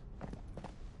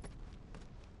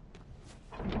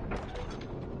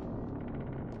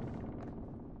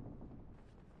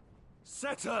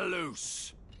 Set her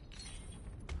loose!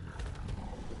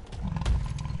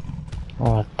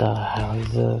 What the hell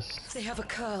is this? They have a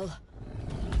curl.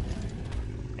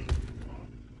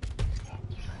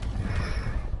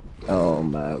 Oh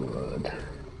my word.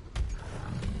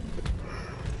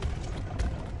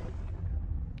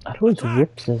 I always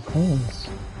rips his hands.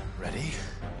 Ready?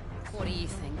 What do you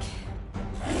think?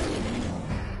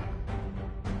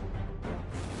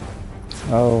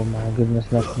 Oh my goodness,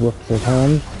 that whoops his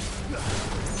hand.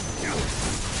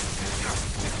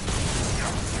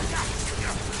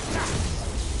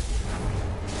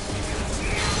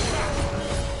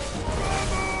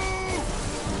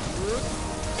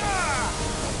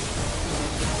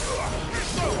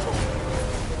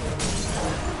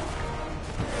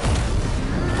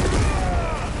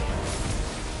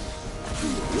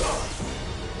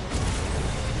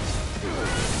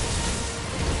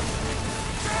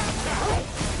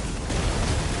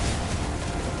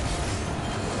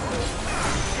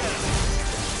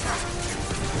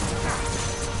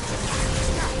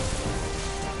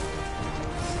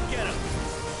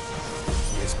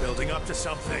 Building up to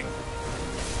something.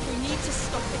 We need to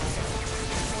stop it.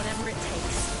 Whatever it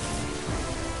takes.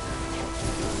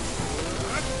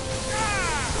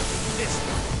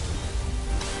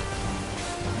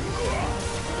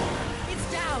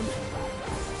 It's down.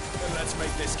 Then let's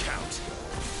make this count.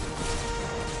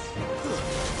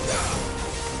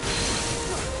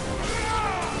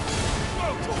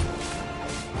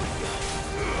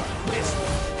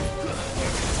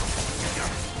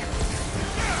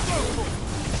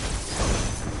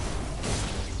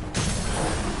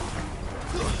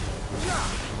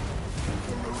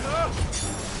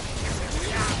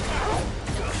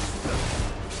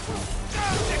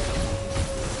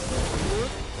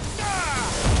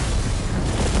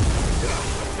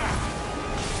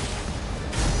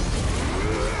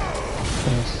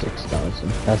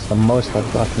 That's the most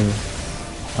I've gotten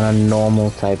on a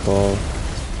normal type of.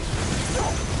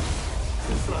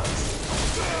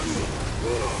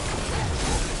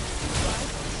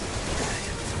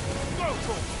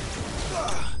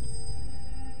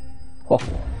 Oh,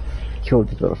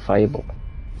 killed it with a fireball.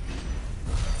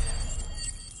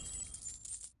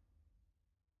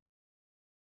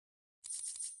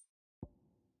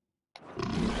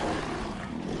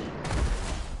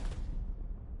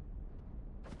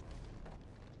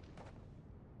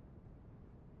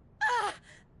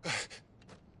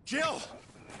 Jill!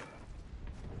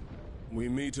 We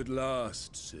meet at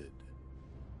last, Sid.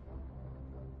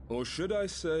 Or should I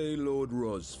say Lord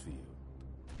Rosfield?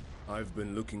 I've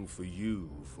been looking for you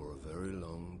for a very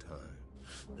long time.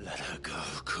 Let her go,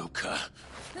 Kuka.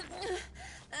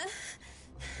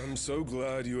 I'm so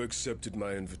glad you accepted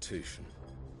my invitation.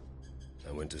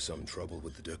 I went to some trouble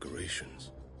with the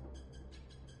decorations.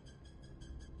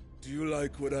 Do you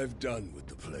like what I've done with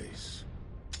the place?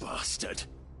 Bastard.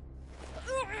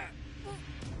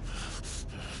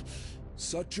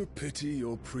 Such a pity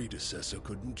your predecessor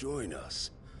couldn't join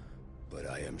us. But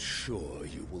I am sure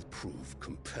you will prove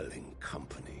compelling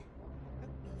company.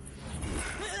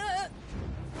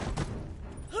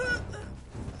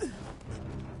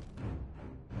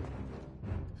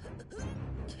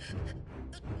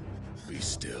 Be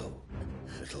still,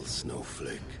 little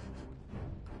snowflake.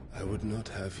 I would not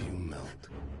have you melt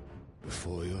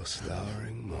before your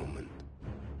starring moment.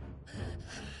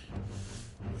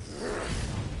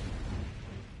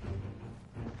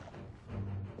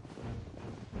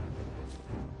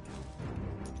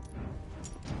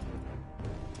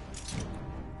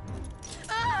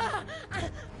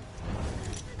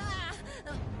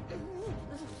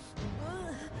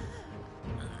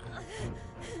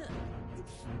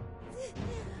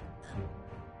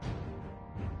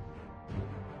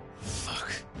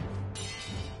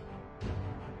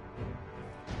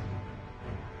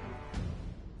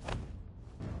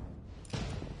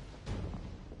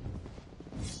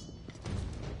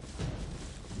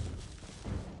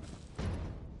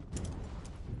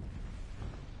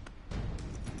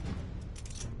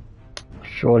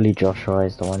 Surely Joshua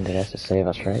is the one that has to save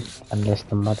us, right? Unless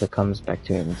the mother comes back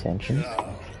to intention.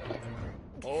 Now,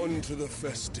 on to the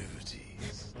festivities.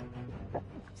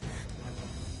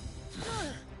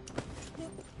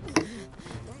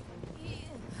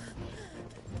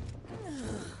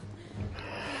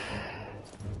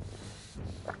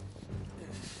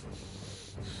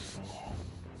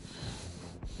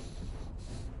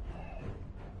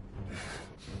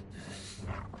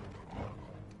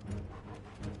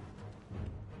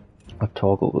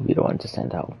 Torgal will be the one to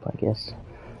send help, I guess.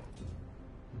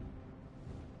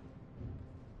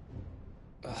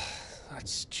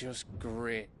 That's just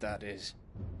great, that is.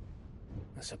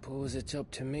 I suppose it's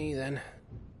up to me then.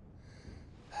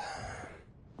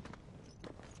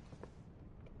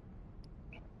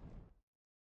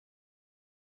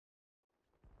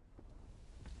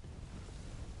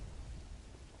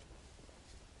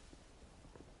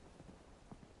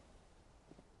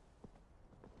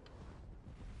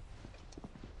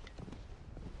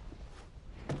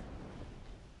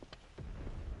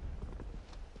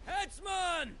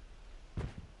 Headsman!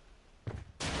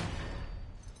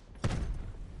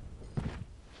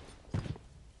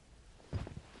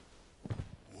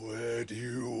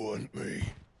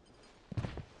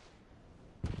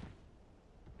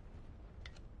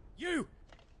 You!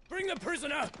 Bring the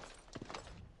prisoner!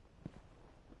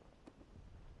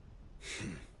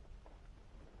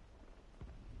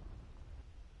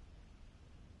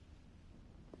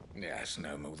 Yes,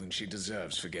 no more than she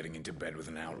deserves for getting into bed with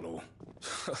an outlaw.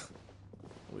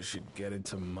 We should get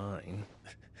into mine.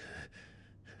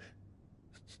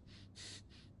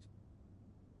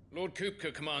 Lord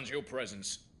Kupka commands your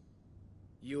presence.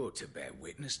 You're to bear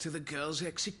witness to the girl's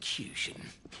execution.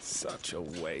 Such a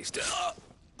waste.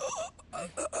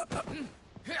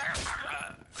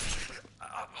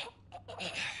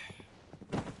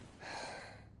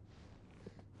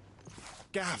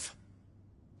 Gav!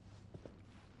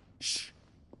 Shh.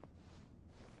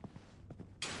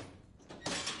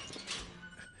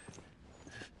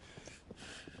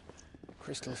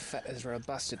 Crystal fetters are a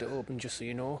bastard to open, just so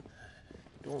you know.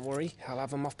 Don't worry, I'll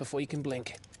have them off before you can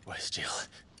blink. Where's Jill?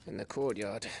 In the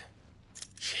courtyard.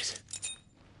 Shit.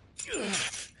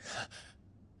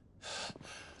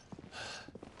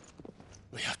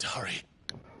 We have to hurry.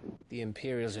 The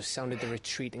Imperials have sounded the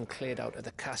retreat and cleared out of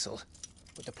the castle,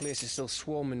 but the place is still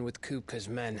swarming with Kupka's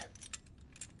men.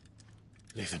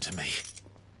 Leave them to me.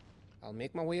 I'll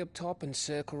make my way up top and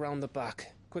circle round the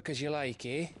back. Quick as you like,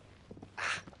 eh?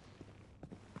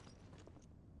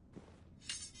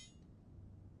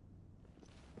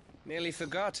 Nearly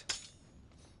forgot.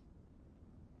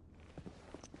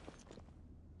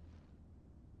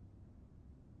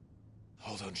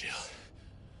 Hold on, Jill.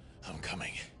 I'm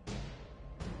coming.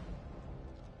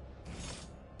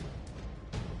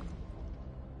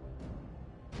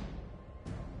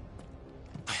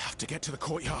 I have to get to the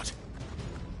courtyard.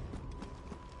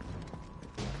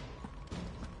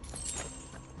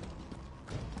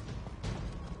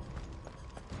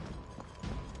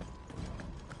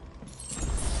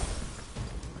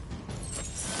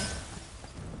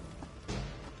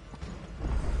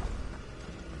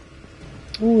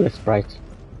 Ooh, that's bright.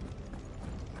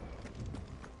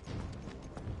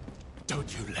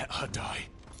 Don't you let her die.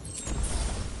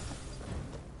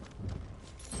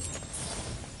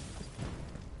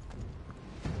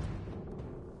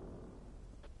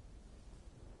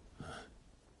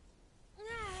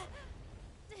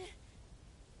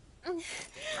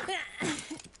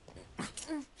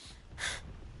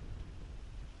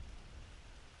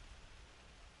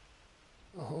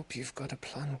 I hope you've got a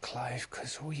plan, Clive,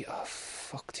 because we are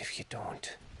fucked if you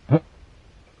don't. Why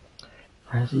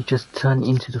does he just turn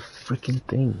into the freaking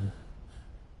thing?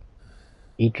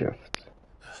 Adrift.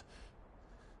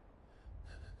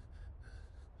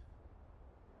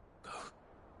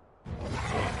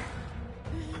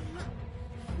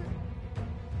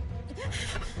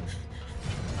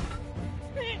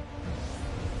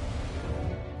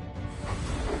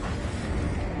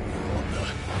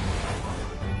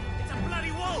 It's a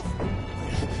bloody wolf!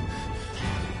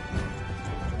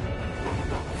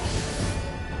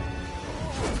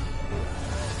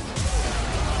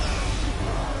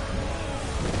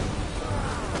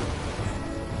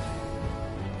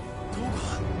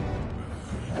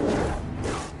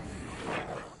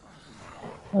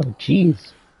 Oh,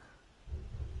 jeez.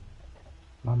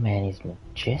 My man is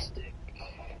majestic.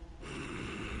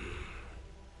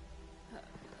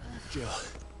 Jill,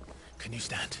 can you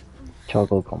stand?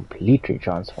 Toggle completely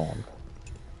transformed.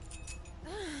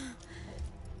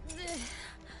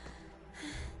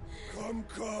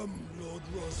 Come, Lord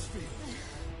Rosfield.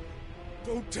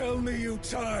 Don't tell me you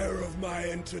tire of my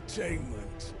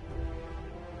entertainment.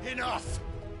 Enough!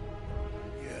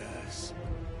 Yes.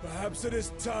 Perhaps it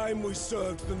is time we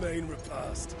served the main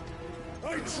repast.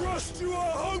 I trust you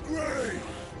are hungry!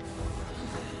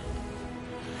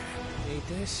 Need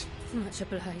this? Much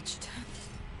obliged.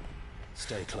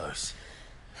 Stay close.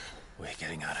 We're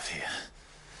getting out of here.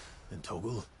 And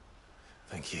Toggle,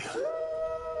 thank you.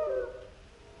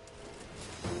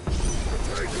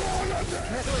 Care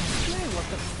to explain what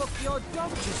the fuck your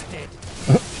dog just did?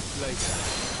 Later,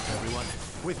 everyone.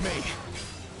 With me.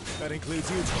 That includes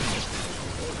you, Toggle.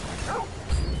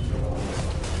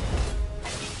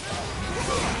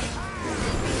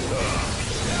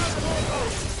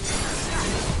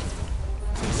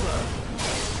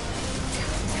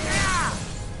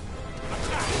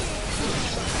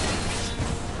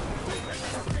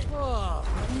 Oh,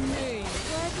 me,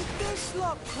 where did this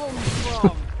lot come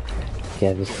from?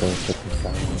 Yeah, this goes with the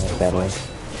sound in the battle.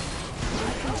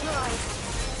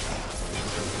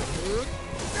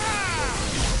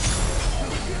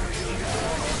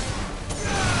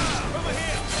 Over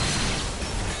here!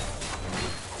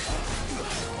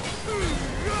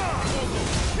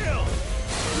 Kill!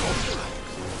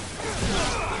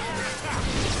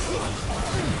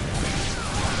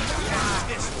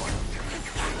 This one.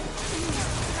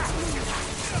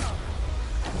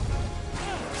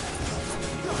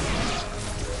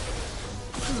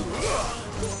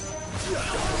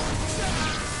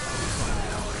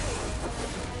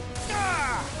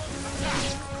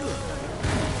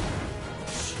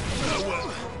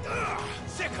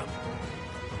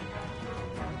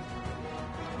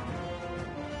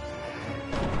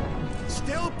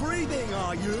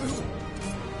 are you?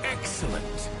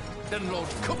 Excellent. Then Lord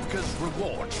Kupka's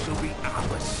reward shall be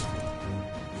ours.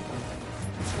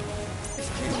 It's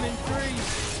killing in three.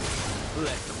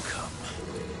 Let them come.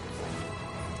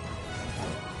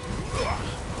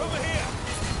 Over here!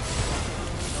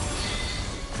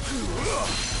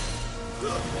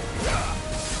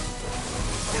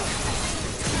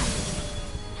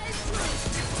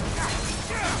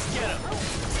 Get him!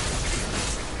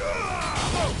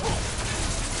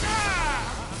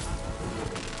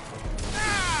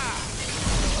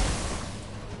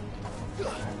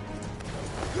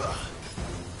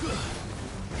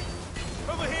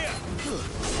 Over here!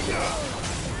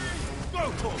 Go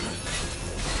for it!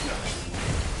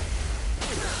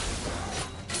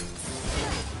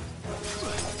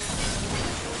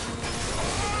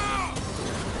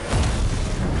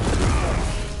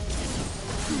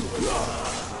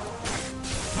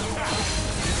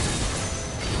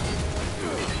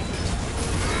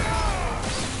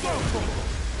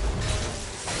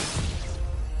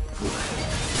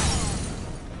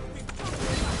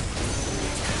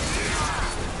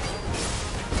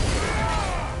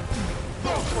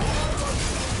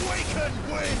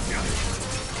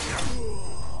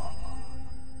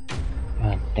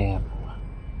 God damn.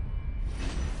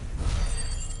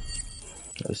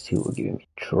 Those two were giving me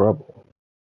trouble.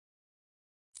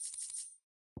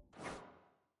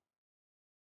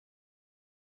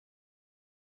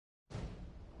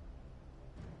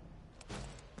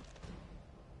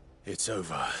 It's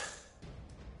over.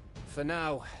 For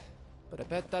now. But I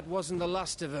bet that wasn't the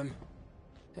last of them.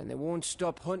 And they won't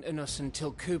stop hunting us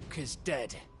until Kupka's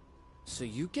dead. So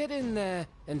you get in there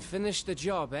and finish the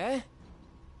job, eh?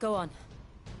 Go on.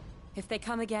 If they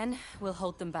come again, we'll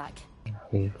hold them back.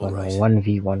 We've got a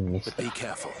 1v1 miss. But be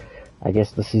careful. I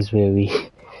guess this is where we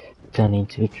turn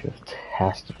into a drift.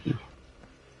 Has to be.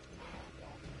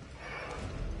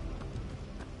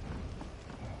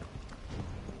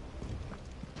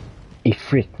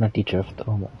 Ifrit, not the drift.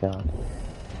 Oh my god.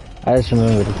 I just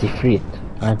remembered it's Ifrit.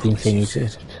 I've been saying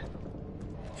drift.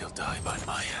 He'll die by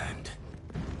my hand.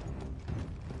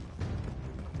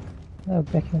 Oh,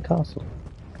 back in the castle.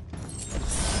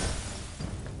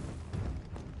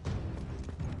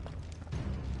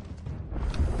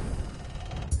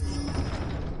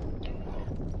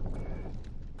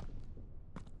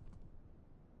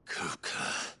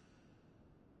 Kupka.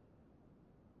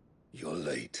 You're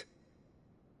late.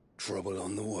 Trouble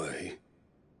on the way.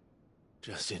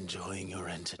 Just enjoying your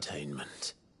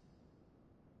entertainment.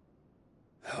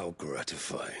 How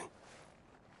gratifying.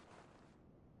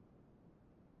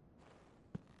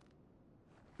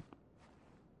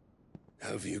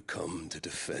 Have you come to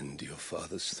defend your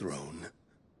father's throne,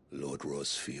 Lord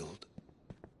Rosfield?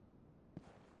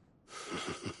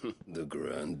 The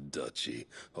Grand Duchy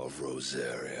of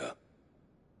Rosaria.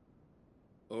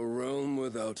 A realm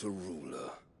without a ruler,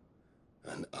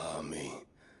 an army,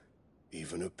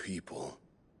 even a people.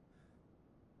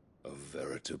 A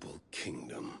veritable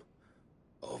kingdom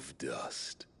of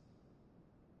dust.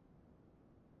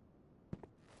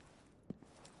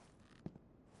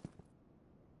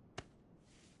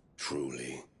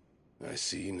 Truly, I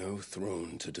see no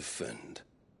throne to defend.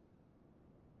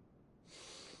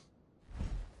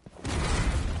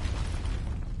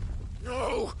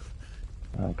 No!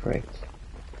 Oh, great.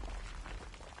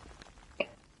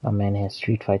 My man has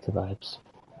Street Fighter vibes.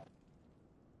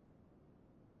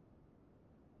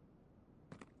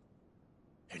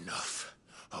 Enough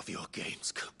of your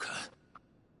games, Kupka.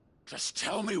 Just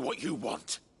tell me what you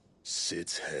want.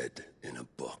 Sid's head in a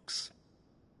box.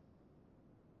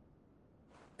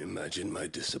 Imagine my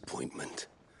disappointment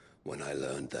when I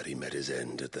learned that he met his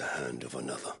end at the hand of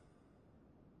another.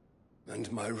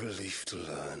 And my relief to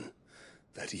learn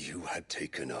that you had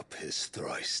taken up his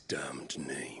thrice damned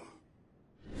name.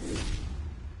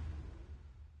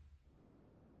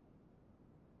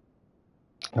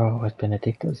 Oh, with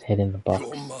Benedicta's head in the box.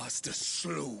 Your master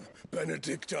slew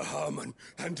Benedicta Harmon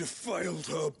and defiled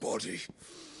her body.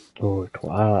 Oh, it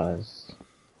was.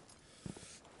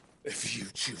 If you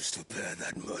choose to bear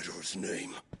that murderer's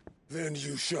name, then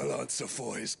you shall answer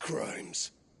for his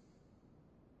crimes.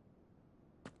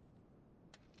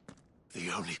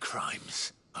 The only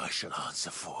crimes I shall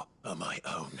answer for are my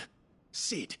own.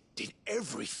 Sid did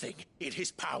everything in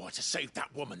his power to save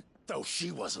that woman, though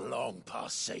she was long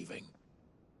past saving.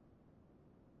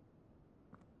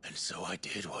 And so I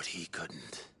did what he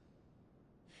couldn't.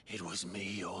 It was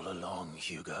me all along,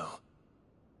 Hugo.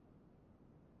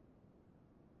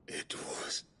 It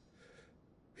was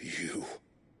you.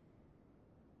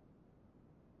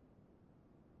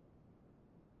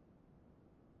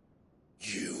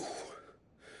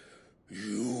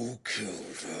 You killed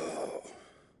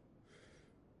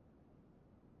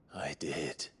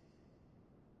did.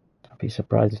 I'd be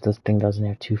surprised if this thing doesn't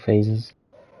have 2 phases.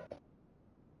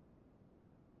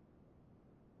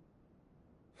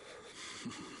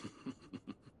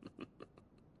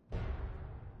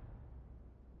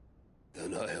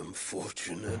 Then I am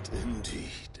fortunate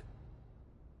indeed.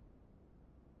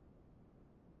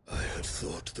 I had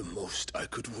thought the most I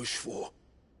could wish for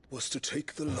was to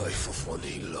take the life of one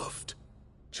he loved,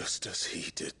 just as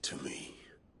he did to me.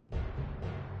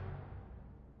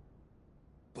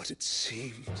 But it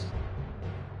seems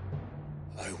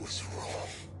I was wrong.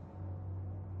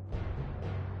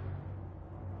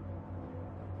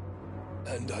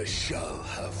 And I shall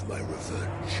have my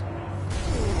revenge.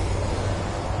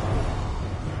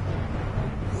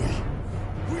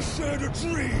 We shared a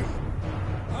dream.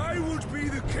 I would be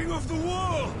the king of the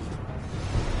world.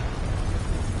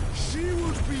 She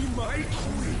would be my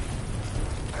queen.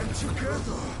 And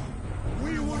together,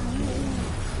 we would rule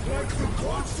like the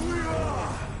gods we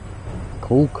are.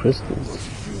 Cool crystals. But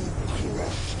you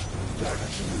crushed that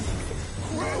dream,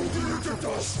 ground it into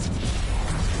dust.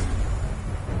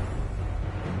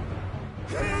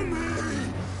 Hear me,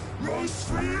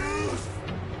 Rosefield!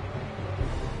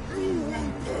 You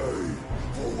will pay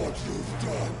for what you've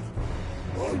done.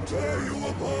 I'll tear you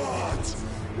apart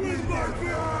with my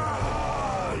bare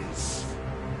hands!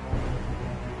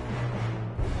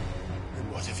 And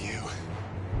what have you?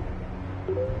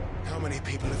 How many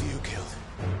people have you killed?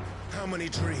 How many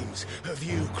dreams have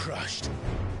you crushed?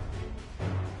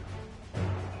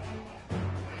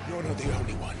 You're not the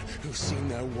only one who's seen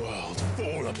their world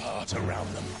fall apart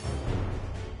around them.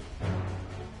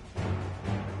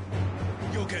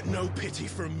 You'll get no pity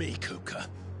from me, Kupka.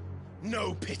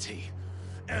 No pity.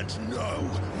 And no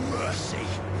mercy.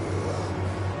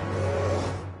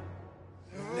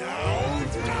 Now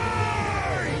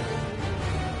die!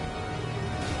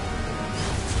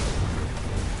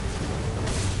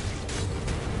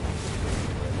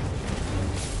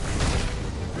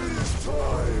 It is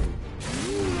time!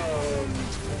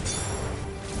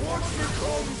 What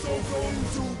becomes of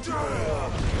those who dare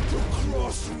to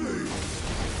cross me?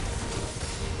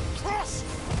 Cross!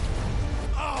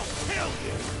 I'll kill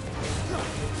you!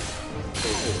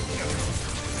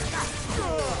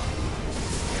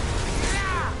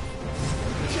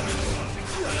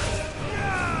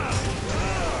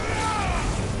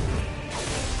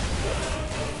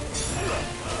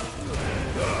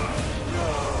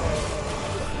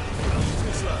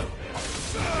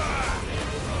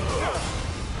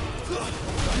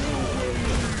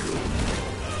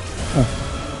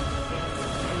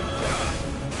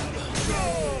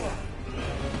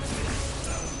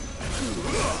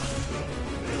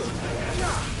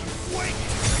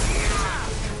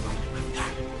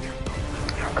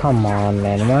 Come on,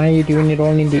 man. Why are you doing it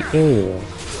all in the air?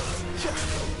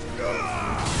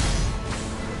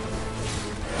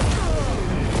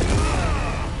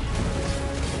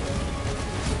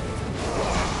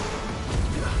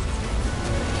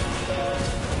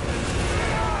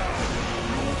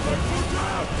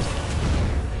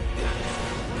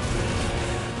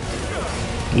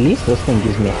 At least this thing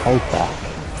gives me health back.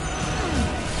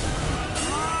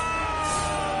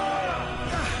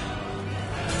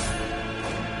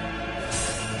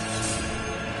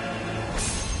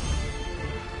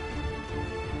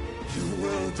 You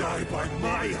will die by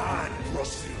my hand,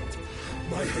 Rosefield.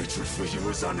 My hatred for you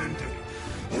is unending,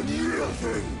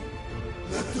 unyielding.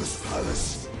 Let this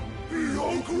palace be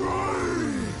your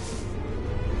grave!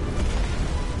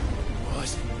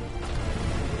 What?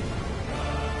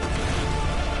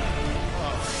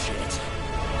 Oh, shit.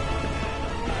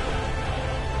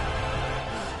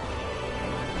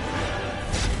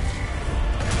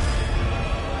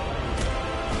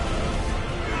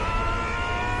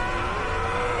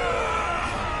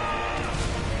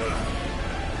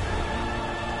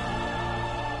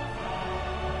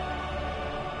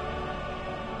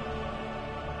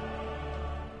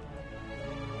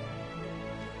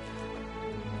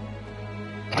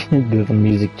 The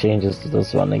music changes to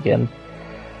this one again.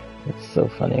 It's so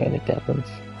funny when it happens.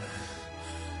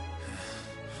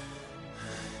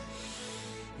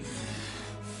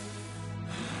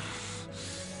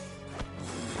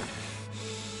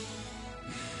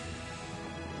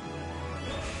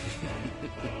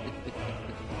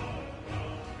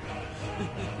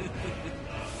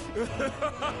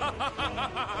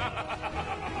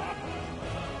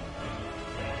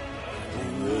 The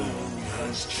world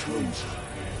has chosen.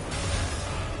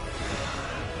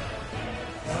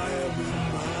 I am in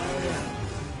my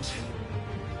element.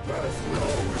 Death will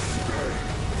always stay.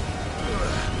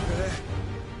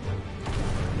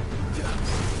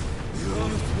 The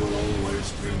earth will always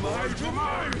be my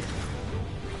domain.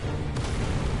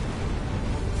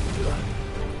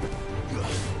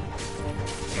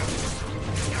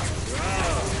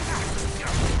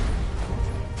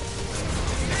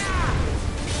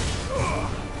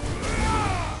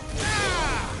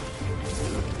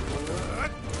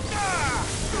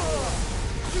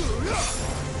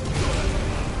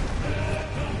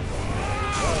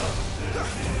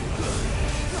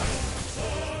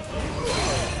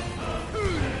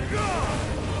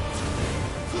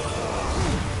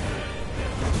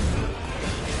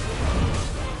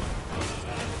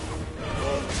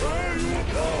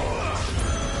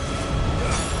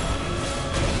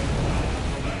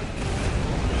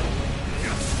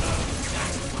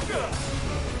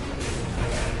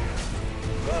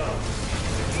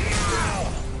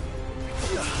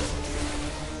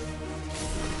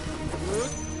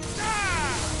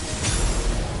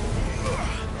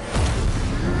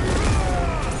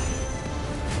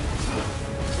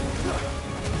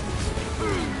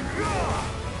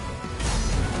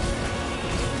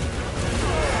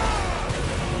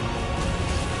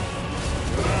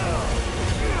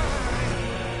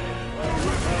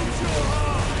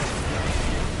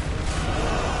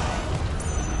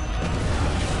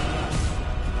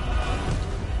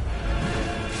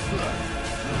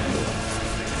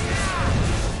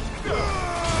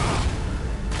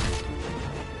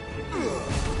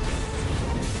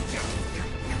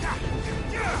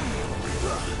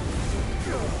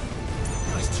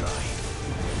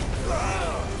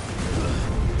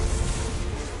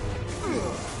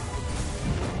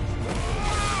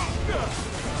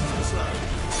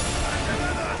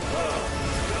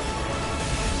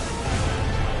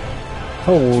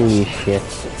 Holy shit.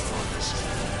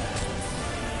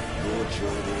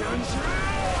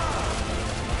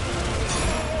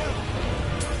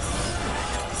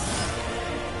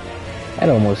 That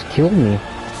almost killed me.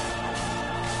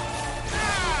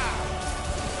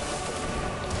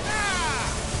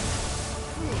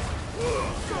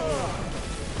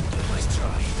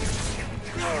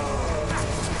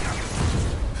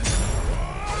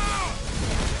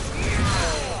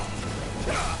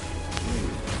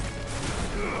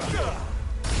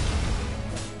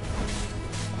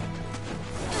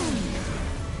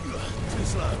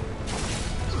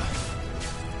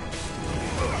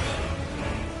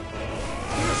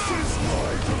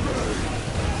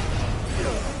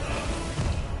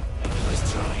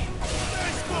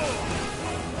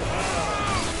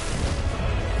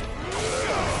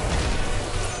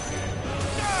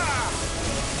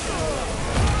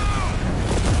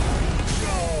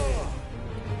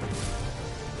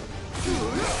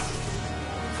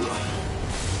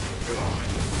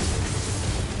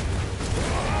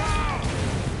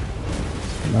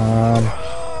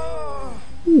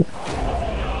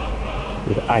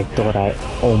 Dude, I thought I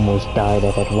almost died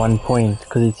at that one point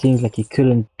because it seems like he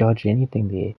couldn't dodge anything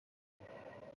there.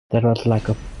 That was like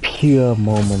a pure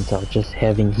moment of just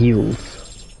having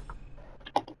heals.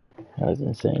 That was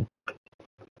insane.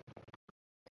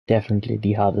 Definitely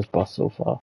the hardest boss so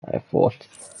far I've fought.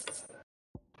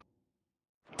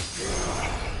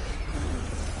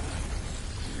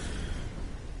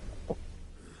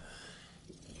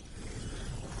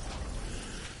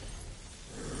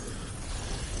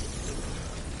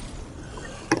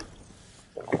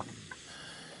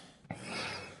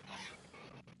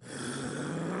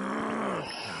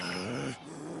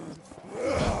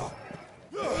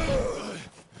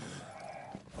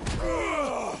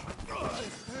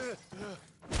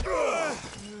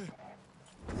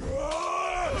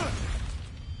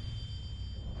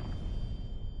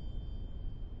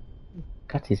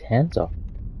 Cut his hands off.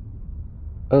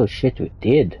 Oh shit, we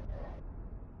did.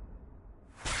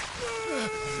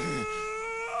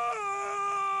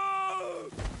 Oh,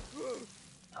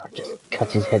 just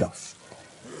cut his head off.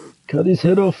 Cut his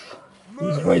head off.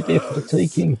 He's right there for the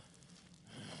taking.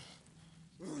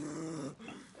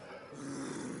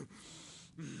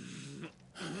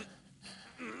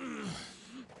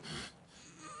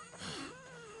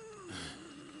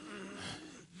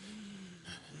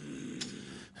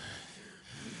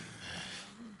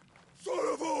 Son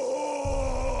of a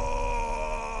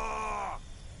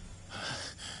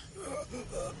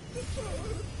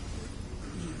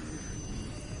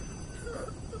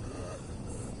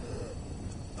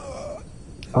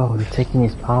Oh, they're taking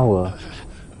his power.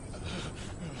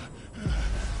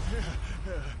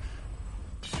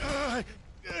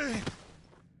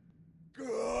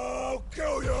 I'll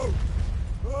kill you!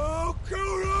 I'll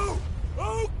kill you!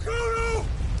 I'll kill you!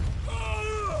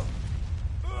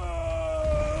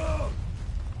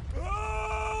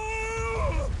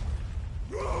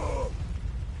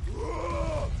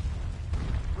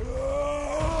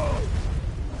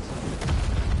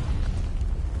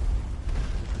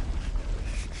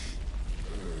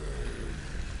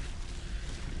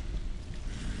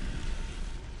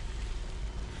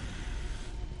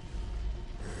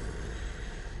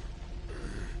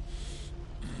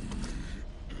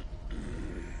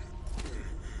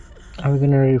 Are we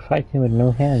gonna really fight him with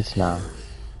no hands now?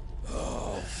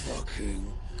 I'll fucking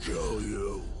kill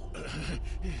you.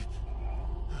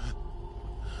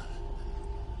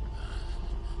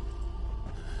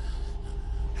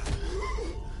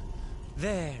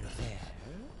 There.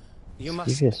 You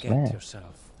Serious mustn't get man.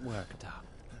 yourself worked up.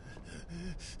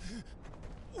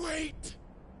 Wait!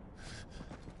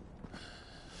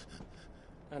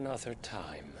 Another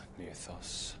time,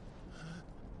 Mythos.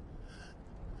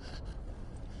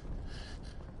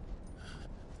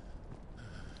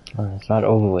 Well, it's not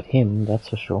over with him, that's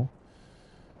for sure.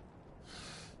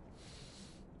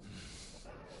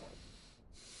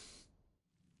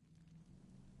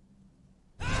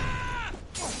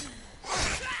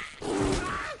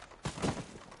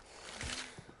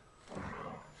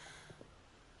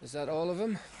 Is that all of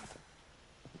them?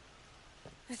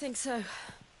 I think so.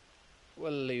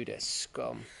 Well, Luda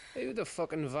scum. Who the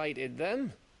fuck invited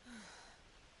them?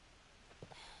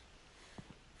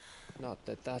 Not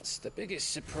that that's the biggest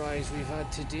surprise we've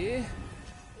had today.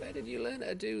 Where did you learn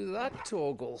to do that,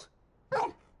 Torgal?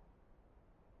 Not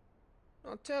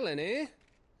telling, eh?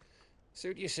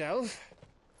 Suit yourself.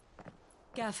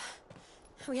 Gav,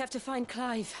 we have to find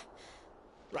Clive.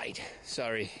 Right,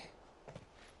 sorry.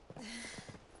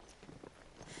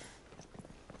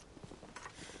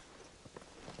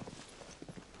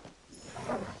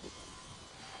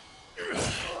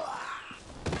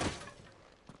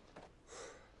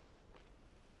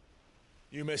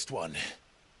 You missed one.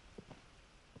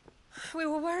 We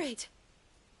were worried.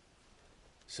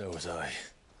 So was I.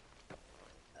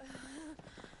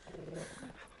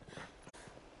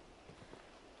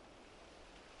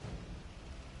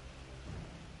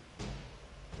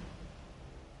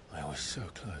 I was so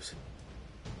close.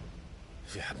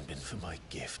 If it hadn't been for my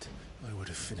gift, I would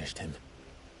have finished him.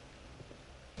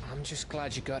 I'm just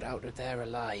glad you got out of there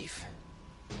alive.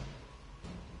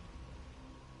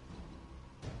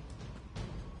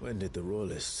 When did the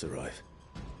Royalists arrive?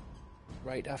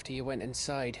 Right after you went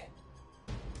inside.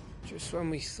 Just when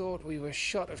we thought we were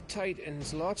shot of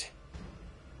Titans, lot.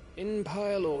 In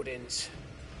pile Odins.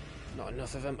 Not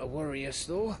enough of them to worry us,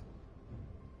 though.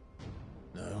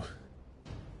 No.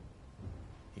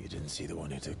 You didn't see the one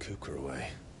who took Kupka away.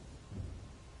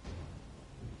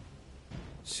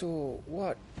 So,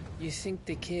 what? You think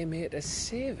they came here to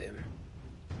save him?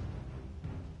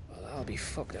 Well, I'll be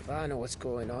fucked if I know what's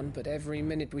going on, but every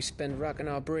minute we spend racking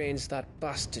our brains, that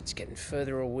bastard's getting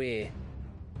further away.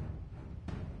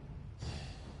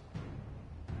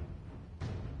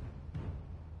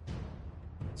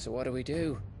 So what do we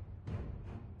do?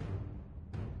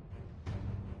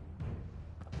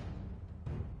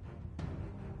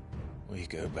 We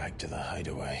go back to the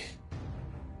hideaway.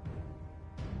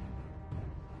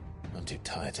 I'm too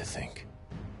tired to think.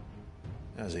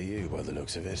 As are you, by the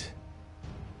looks of it.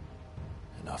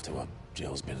 And after what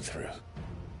Jill's been through.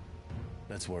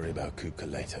 Let's worry about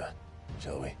Kupka later,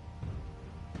 shall we?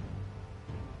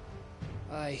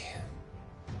 Aye.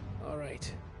 All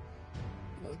right.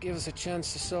 It'll give us a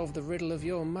chance to solve the riddle of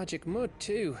your magic mud,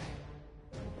 too.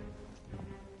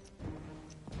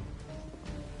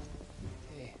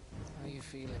 Hey, how you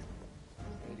feeling?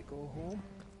 Ready to go home?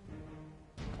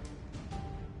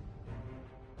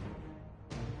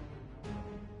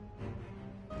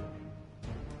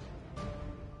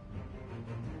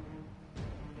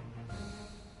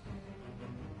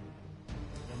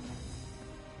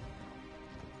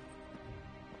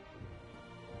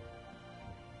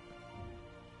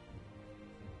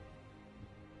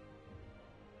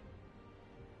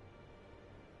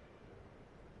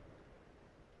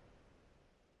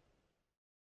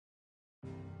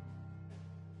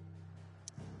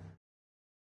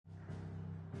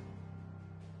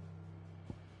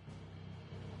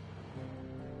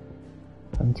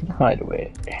 Into the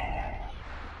hideaway.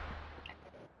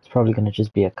 It's probably gonna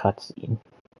just be a cutscene.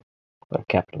 Or a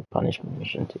capital punishment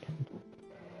mission to end.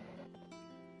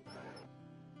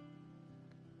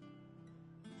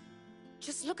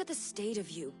 Just look at the state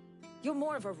of you. You're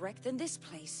more of a wreck than this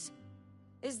place.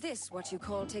 Is this what you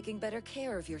call taking better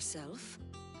care of yourself?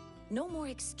 No more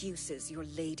excuses, your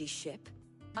ladyship.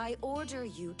 I order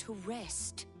you to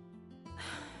rest.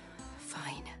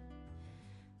 Fine.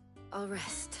 I'll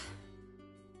rest.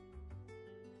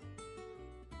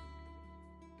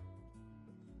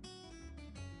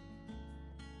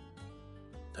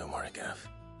 Don't worry, Gav.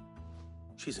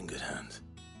 She's in good hands.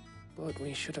 But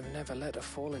we should have never let her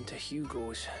fall into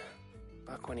Hugo's.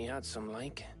 Back when he had some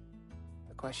like.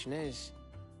 The question is,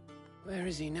 where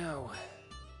is he now?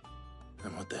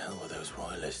 And what the hell were those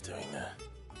royalists doing there?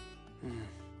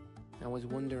 I was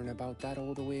wondering about that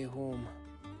all the way home.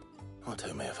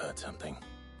 Otto may have heard something.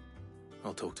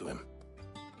 I'll talk to him.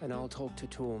 And I'll talk to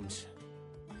Tomes.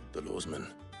 The lawsman?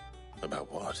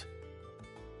 About what?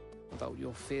 About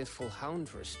your faithful hound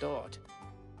for a start.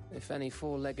 If any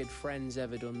four-legged friend's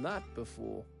ever done that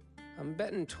before, I'm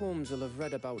betting Tomes will have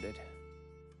read about it.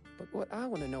 But what I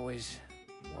want to know is,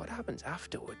 what happens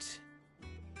afterwards?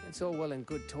 It's all well and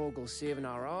good Torgal saving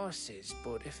our arses,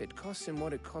 but if it costs him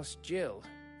what it cost Jill...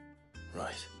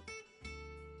 Right.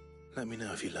 Let me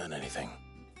know if you learn anything.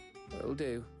 Will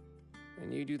do.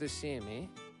 And you do the same, eh?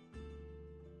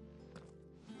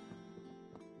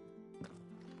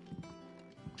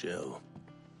 Jill.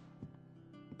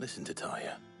 Listen to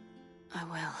Taya. I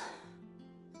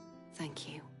will. Thank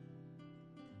you.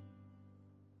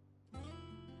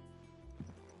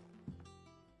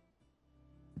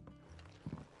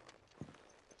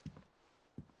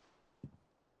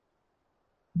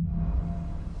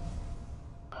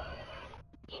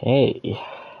 Okay.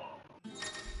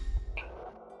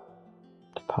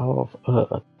 The power of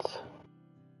Earth.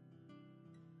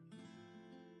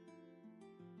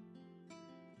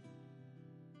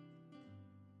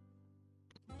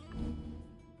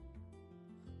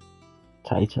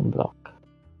 Titan block.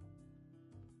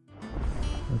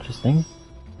 Interesting.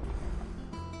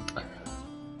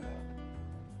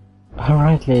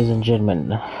 Alright, ladies and gentlemen,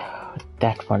 with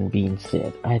that one being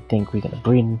said, I think we're gonna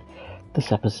bring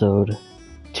this episode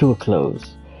to a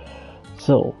close.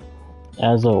 So,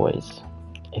 as always,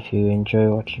 If you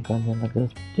enjoy watching content like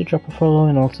this, do drop a follow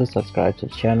and also subscribe to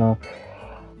the channel.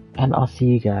 And I'll see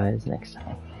you guys next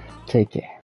time. Take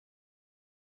care.